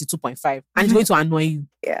to be 22.5, and it's going to annoy you.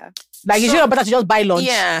 Yeah. Like, it's better to just buy lunch.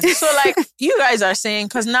 Yeah. So, like, you guys are saying,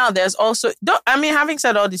 because now there's also, having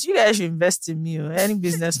said all this, you guys should invest in me or any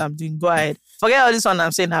business I'm doing. Go ahead. Forget all this one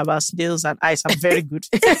I'm saying about snails and ice. I'm very good.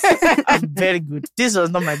 I'm very good. This was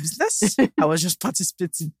not my business. I was just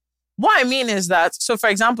participating. What I mean is that, so for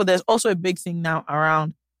example, there's also a big thing now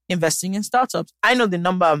around investing in startups. I know the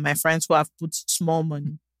number of my friends who have put small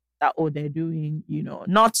money that, they're doing,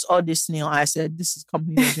 not all this snail. I said, this is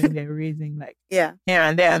companies are doing, they're raising like here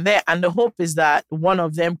and there and there. And the hope is that one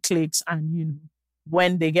of them clicks and,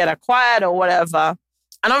 when they get acquired or whatever.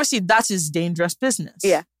 And obviously that is dangerous business.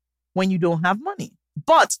 Yeah. When you don't have money.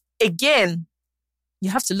 But again,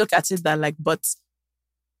 you have to look at it that like, but,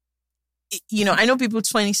 I know people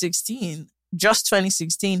 2016,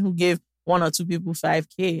 who gave one or two people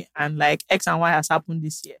 5K and like X and Y has happened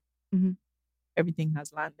this year. Mm-hmm. Everything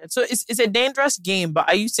has landed. So it's a dangerous game, but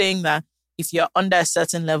are you saying that if you're under a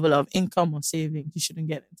certain level of income or savings, you shouldn't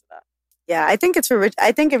get into that? Yeah, I think it's for rich.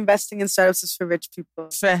 I think investing in startups is for rich people.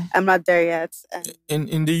 Fair. I'm not there yet.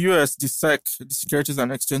 In the US, the SEC, the Securities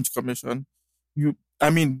and Exchange Commission,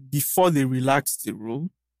 before they relaxed the rule,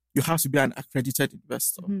 you have to be an accredited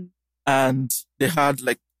investor. Mm-hmm. And they had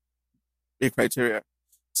like a criteria.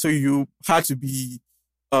 So you had to be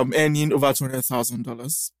earning over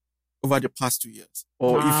 $200,000 over the past 2 years.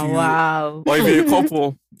 Or if you're a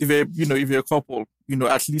couple, if you're a couple,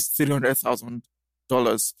 at least $300,000.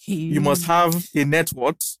 You must have a net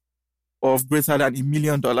worth of greater than $1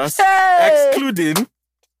 million, excluding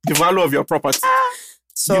the value of your property.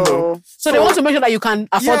 So they want to make sure that you can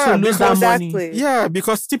afford to lose that money. Yeah,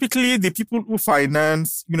 because typically the people who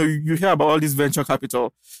finance, you hear about all this venture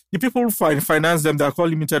capital. The people who finance them, they're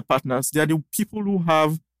called limited partners. They are the people who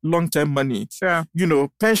have long-term money. Sure.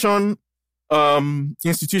 Pension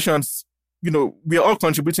institutions, we are all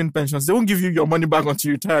contributing pensions. They won't give you your money back until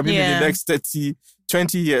you retire, maybe in the next 30,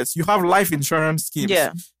 20 years. You have life insurance schemes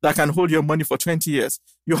that can hold your money for 20 years.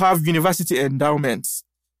 You have university endowments.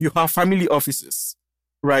 You have family offices,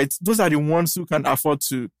 right? Those are the ones who can afford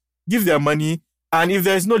to give their money. And if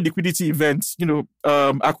there is no liquidity event,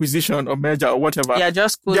 acquisition or merger or whatever,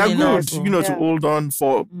 just cool. They're good, to hold on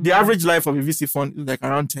for. The average life of a VC fund is like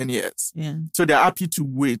around 10 years. Yeah. So they're happy to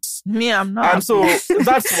wait. Me, I'm not. And so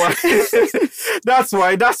that's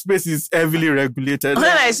why that space is heavily regulated. When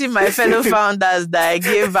I see my fellow founders that I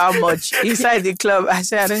gave how much inside the club, I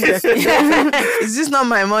say, I don't get it. Is this not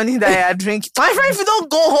my money that I are drinking? My friend, if you don't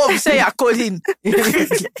go home, say you're calling.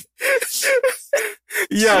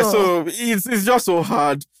 Yeah, so it's just so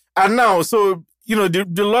hard. And now, the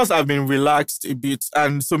laws have been relaxed a bit.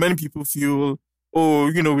 And so many people feel,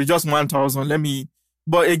 we just 1,000,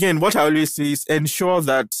 But again, what I always say is ensure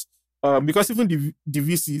that, because even the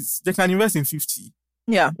VCs, they can invest in 50.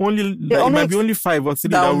 Yeah. It might be only 5 or 3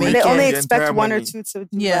 that will They only the expect 1 or money. 2 to do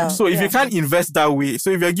Yeah. well. So if you can't invest that way,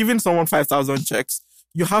 so if you're giving someone 5,000 checks,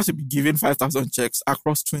 you have to be giving 5,000 checks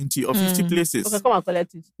across 20 or 50 places. Okay, come and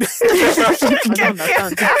collect it.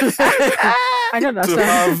 I don't understand. To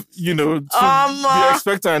have, to be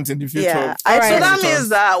expectant in the future. Yeah. So that means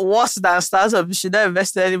that worse than startup, you should not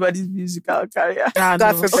invest in anybody's musical career.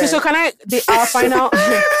 God forbid. Okay, so can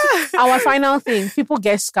our final thing, people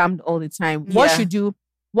get scammed all the time.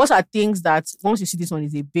 What are things that, once you see this one,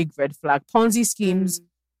 is a big red flag? Ponzi schemes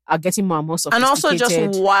are getting more and more sophisticated. And also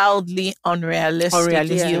just wildly unrealistic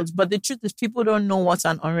yields. Yeah. But the truth is, people don't know what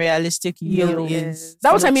an unrealistic yield is.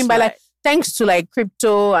 That's what I mean by thanks to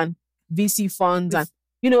crypto and VC funds and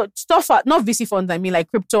stuff, not VC funds, I mean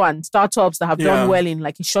crypto and startups that have done well in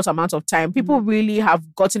a short amount of time. People really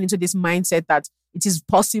have gotten into this mindset that it is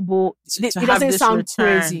possible. It doesn't sound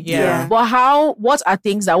return. crazy. Yeah. But what are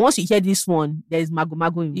things that once you hear this one, there is mago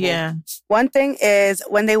involved? Yeah. One thing is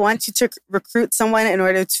when they want you to recruit someone in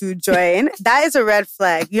order to join, that is a red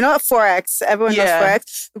flag. Forex, everyone knows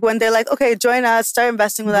Forex. When they're like, okay, join us, start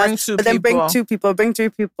investing with us, but then bring 2 people, bring 3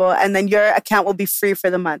 people, and then your account will be free for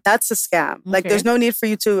the month. That's a scam. Okay. There's no need for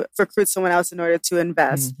you to recruit someone else in order to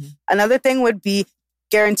invest. Mm-hmm. Another thing would be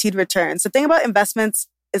guaranteed returns. The thing about investments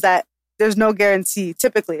is that there's no guarantee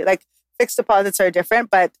typically. Fixed deposits are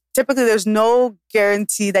different, but typically there's no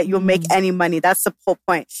guarantee that you'll make any money. That's the whole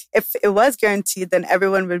point. If it was guaranteed, then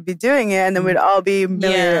everyone would be doing it and then we'd all be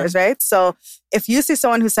millionaires, right? So if you see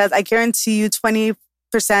someone who says, I guarantee you 20%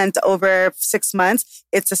 over 6 months,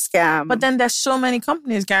 it's a scam. But then there's so many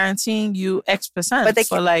companies guaranteeing you X% But they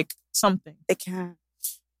for something. They can't.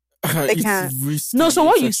 They can't. Risky. No, so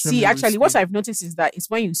what It's you extremely see, actually, what risky. I've noticed is that it's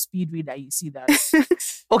when you speed read that you see that. Okay,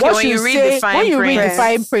 What when you read the fine when you print. read the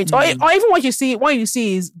fine print, or even what you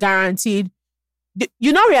see is guaranteed.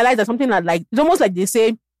 You now realize that something that it's almost like they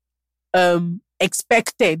say,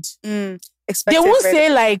 expected. Expected They won't rate.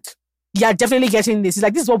 say you're definitely getting this.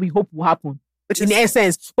 It's this is what we hope will happen. Which In is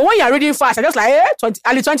essence, but when you're reading fast, I'm just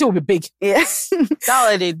early 20 will be big. yeah. That's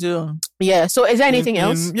what they do. Yeah. So is there anything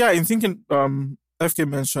else? In thinking, FK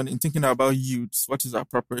mentioned, in thinking about yields, what is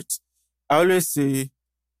appropriate, I always say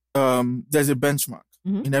there's a benchmark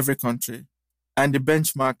in every country. and the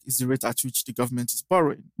benchmark is the rate at which the government is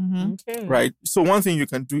borrowing. Okay. Right? So one thing you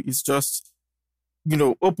can do is just,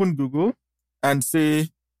 open Google and say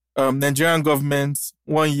Nigerian government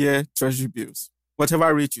 1 year treasury bills.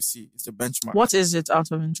 Whatever rate you see is the benchmark. What is it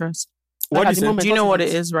out of interest? What At is the it? moment, Do you know what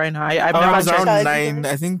it is right now? I've never It's checked. around 9.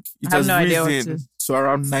 I think it I have has no idea what it risen is. to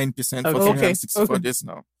around 9% for Okay. 364 days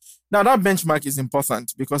now. Now, that benchmark is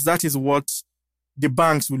important because that is what the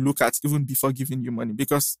banks will look at even before giving you money,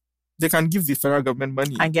 because they can give the federal government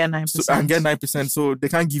money And get 9%. and get 9%, so they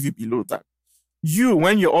can't give you below that. You,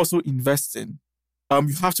 when you're also investing,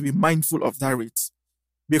 you have to be mindful of that rate,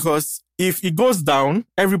 because if it goes down,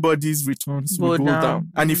 everybody's returns will go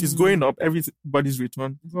down. And if it's going up, everybody's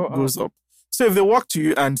return goes up. So if they walk to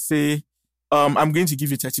you and say, I'm going to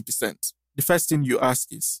give you 30%, the first thing you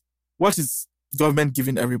ask is, what is government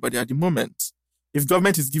giving everybody at the moment? If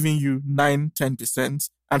government is giving you 9-10%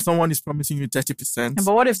 and someone is promising you 30%,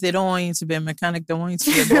 But what if they don't want you to be a mechanic? They want you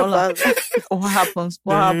to be a baller. What happens?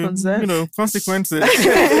 What happens then? Consequences.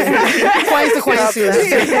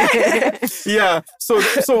 Consequences. Yeah.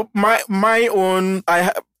 So my own,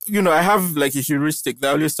 I have like a heuristic that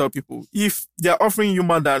I always tell people: if they're offering you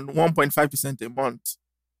more than 1.5% a month,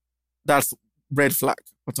 that's red flag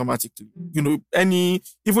automatically.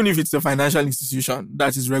 Even if it's a financial institution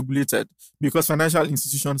that is regulated, because financial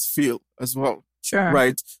institutions fail as well. Sure.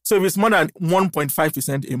 Right. So if it's more than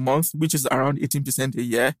 1.5% a month, which is around 18% a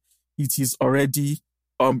year, it is already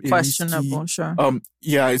a Questionable, risky, sure.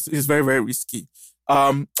 It's very, very risky.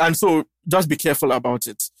 And so just be careful about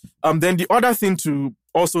it. Then the other thing to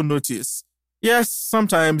also notice, yes,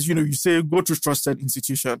 sometimes, you say go to trusted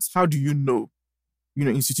institutions. How do you know,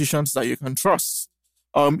 institutions that you can trust?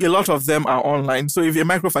 A lot of them are online. So if a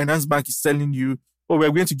microfinance bank is telling you, oh, we're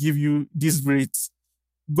going to give you these rates,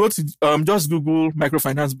 go to just Google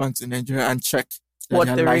microfinance banks in Nigeria and check What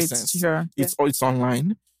they're the rates, licensed. sure. It's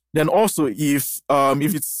online. Then also if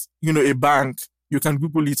it's a bank, you can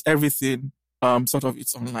Google it, everything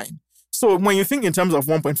it's online. So when you think in terms of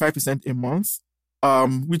 1.5% a month,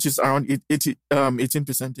 which is around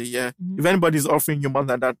 18% a year, if anybody's offering you more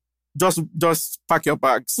than that, just pack your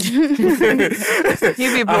bags. You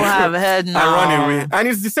people have heard now. And run away. And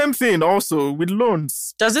it's the same thing also with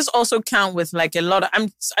loans. Does this also count with like a lot of,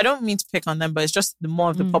 I don't mean to pick on them, but it's just the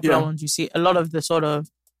more of the popular ones you see, a lot of the sort of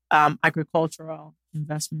agricultural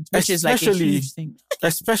investments, which is like a huge thing.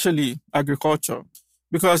 Especially agriculture.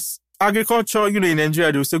 Because agriculture, in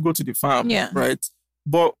Nigeria, they will say go to the farm, right?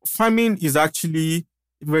 But farming is actually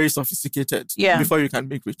very sophisticated before you can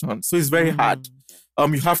make returns. So it's very hard.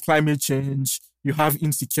 You have climate change, you have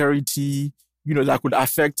insecurity, that could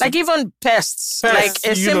affect... Like even pests. Like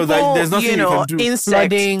a simple, there's nothing you can do.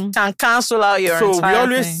 Insect can cancel out your entire So we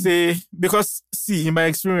always thing. say, because see, in my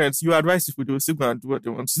experience, you advise people, they will still go and do what they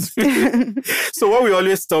want to do. So what we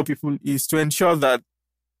always tell people is to ensure that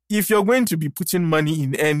if you're going to be putting money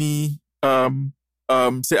in any,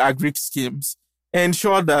 say, agri schemes,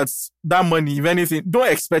 ensure that money, if anything,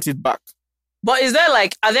 don't expect it back. But is there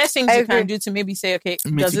are there things you can do to maybe say, okay,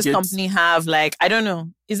 does this company have I don't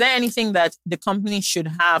know, is there anything that the company should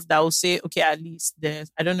have that will say, okay, at least I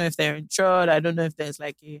don't know if they're insured, I don't know if there's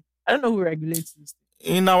I don't know who regulates this.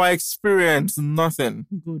 In our experience, nothing.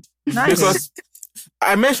 Good. Nice. Because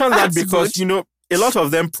I mentioned that because, good. A lot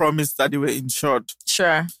of them promised that they were insured.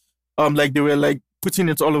 Sure. They were putting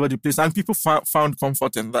it all over the place, and people found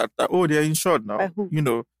comfort in that they're insured now. By who?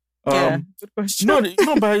 Good question. No,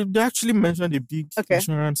 but they actually mentioned a big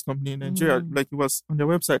insurance company in Nigeria, it was on their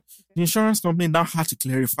website. The insurance company now had to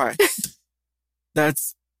clarify that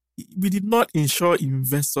we did not insure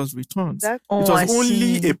investors' returns. It was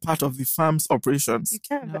only a part of the farm's operations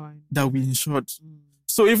that we insured.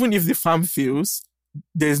 So even if the farm fails,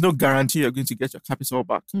 there is no guarantee you're going to get your capital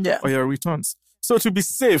back or your returns. So to be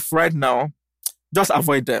safe right now, just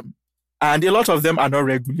avoid them. And a lot of them are not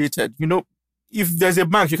regulated. If there's a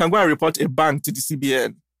bank, you can go and report a bank to the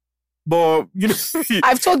CBN. But,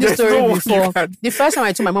 I've told this story no before. The first time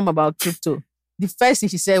I told my mom about crypto, the first thing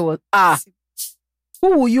she said was,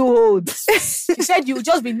 who will you hold? She said, you will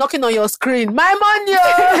just be knocking on your screen. My money!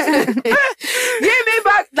 Give me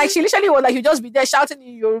back. She literally was you just be there shouting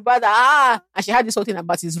in Yoruba that, and she had this whole thing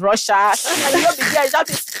about his Russia. And you just be there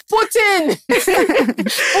shouting, Putin! Put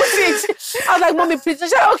it! I was like, Mommy, please. She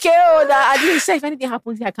said, okay. I didn't say if anything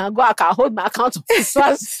happens here, I can hold my account on his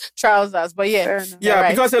trousers. But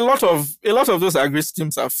because a lot of those agri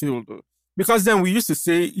schemes are failed though. Because then we used to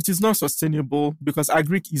say it is not sustainable because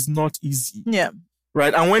agri is not easy. Yeah.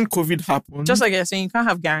 Right, and when COVID happened, just like you're saying, you can't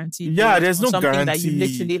have guarantee. Yeah, there's no something guarantee that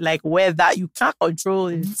you literally where that you can't control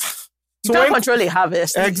it. You can't control a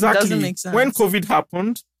harvest. Exactly. It doesn't make sense. When COVID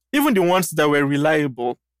happened, even the ones that were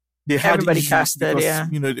reliable, they had Everybody issues casted, because, yeah.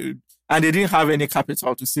 and they didn't have any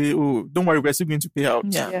capital to say, oh, don't worry, we're still going to pay out,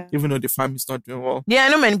 Yeah. even though the farm is not doing well. Yeah, I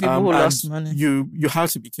know many people who And lost money. You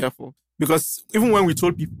have to be careful because even when we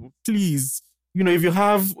told people, please, if you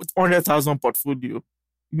have 100,000 portfolio,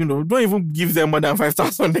 don't even give them more than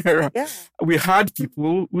 5,000 naira. Yeah. We had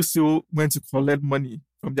people who still went to collect money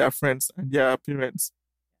from their friends and their parents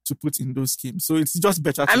to put in those schemes. So it's just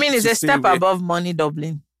better. I mean, it's to a stay step away. above money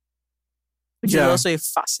doubling, which is also a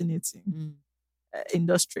fascinating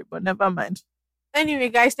industry, but never mind. Anyway,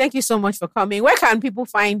 guys, thank you so much for coming. Where can people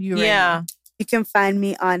find you? Yeah. You can find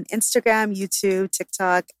me on Instagram, YouTube,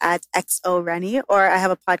 TikTok at XORenny, or I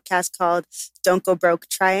have a podcast called Don't Go Broke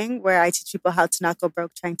Trying, where I teach people how to not go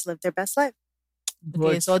broke trying to live their best life.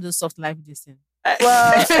 Okay, it's all those soft life distance.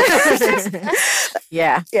 Well,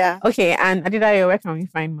 Yeah. yeah. Okay, and Adedayo, where can we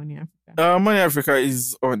find Money Africa? Money Africa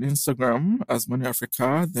is on Instagram as Money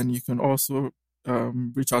Africa. Then you can also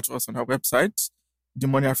reach out to us on our website,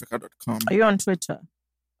 themoneyafrica.com. Are you on Twitter?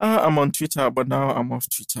 I'm on Twitter, but now I'm off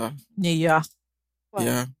Twitter. Yeah. Well,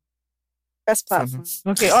 Yeah. Best platform.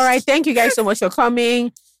 Okay, all right. Thank you guys so much for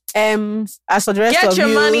coming. As for the rest Get of your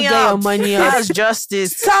you, money get up. your money up. That's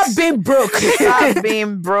justice. Stop being broke. Stop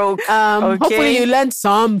being broke. Okay. Hopefully you learned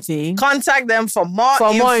something. Contact them for more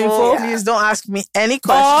more info. Please don't ask me any Or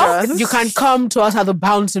questions. you can come to us at the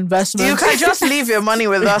Bounce Investment. You can just leave your money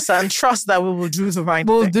with us and trust that we will do the right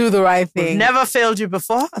We'll thing. do the right We've thing. never failed you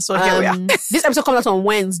before, so here we are. This episode comes out on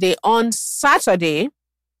Wednesday. On Saturday,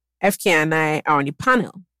 FK and I are on the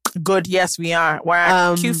panel Good, yes, we are. We're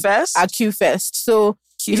at QFest. at QFest. So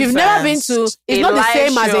if you've never been to, it's A not the live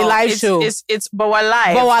same as a live It's- show. It's but we're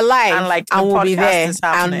live. But we're live And, like, the and we'll be podcast there. is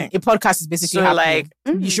happening. And a podcast is basically so happening.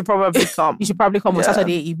 like you should probably come. You should probably come on Yeah.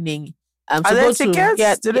 Saturday evening. So Are there go to- tickets?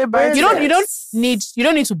 Yeah, Do they buy you don't tickets? need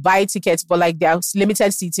to buy tickets, but like there's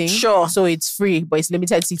limited seating. Sure. So it's free, but it's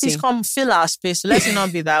limited seating. Please come fill our space. Let it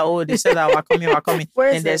not be that, oh, they said that we're coming. Where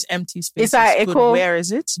is and there's empty space. It's at good. Echo- Where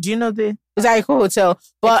is it? Do you know the... It's at Echo Hotel.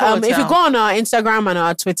 But Echo if you Hotel. go on our Instagram and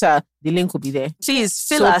our Twitter, the link will be there. Please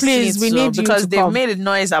fill So our please, seats. we so, need you because to they've come. made a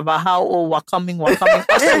noise about how, oh, we're coming.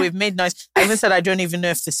 Also, we've made noise. I even said I don't even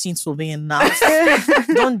know if the seats will be enough.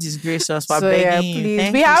 Don't disgrace us. We're So begging yeah, you. please.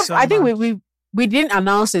 Thank We you have. so I think much. we didn't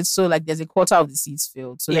announce it, so like there's a quarter of the seats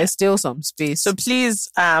filled. So Yeah. there's still some space. So please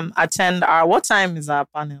attend our... What time is our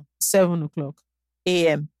panel? 7:00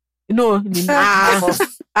 a.m. No, Yeah,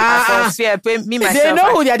 me myself. they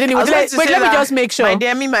know who they are dealing I with. was going Wait, to let say me that, just make sure. My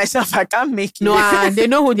dear, me myself, I can't make it. No, they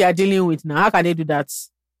know who they are dealing with now. How can they do that?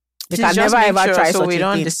 They Please can just never make ever sure try so such we a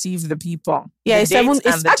don't thing. deceive the people. Yeah, The it's 7. date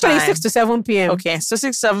It's and the actually time. 6 to 7 p.m. Okay, so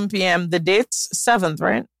 6-7 p.m. The date 7th,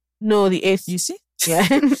 right? No, the 8th. You see? Yeah.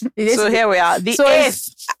 So here we are. The So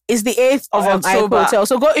 8th. It's the 8th of Of Echo October. Hotel.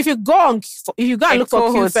 So if you go and look for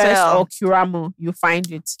Echo QFest Hotel. or Curamo, you find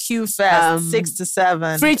it. QFest 6 to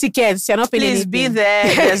 7. Free tickets. You're not paying Please anything. be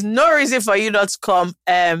there. There's no reason for you not to come.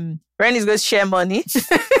 Ren is going to share money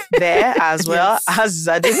there as well as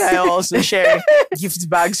Zadina also sharing gift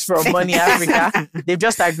bags from Money Africa. They've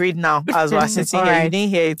just agreed now as we're sitting All here. You right. didn't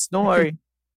hear it. Don't worry.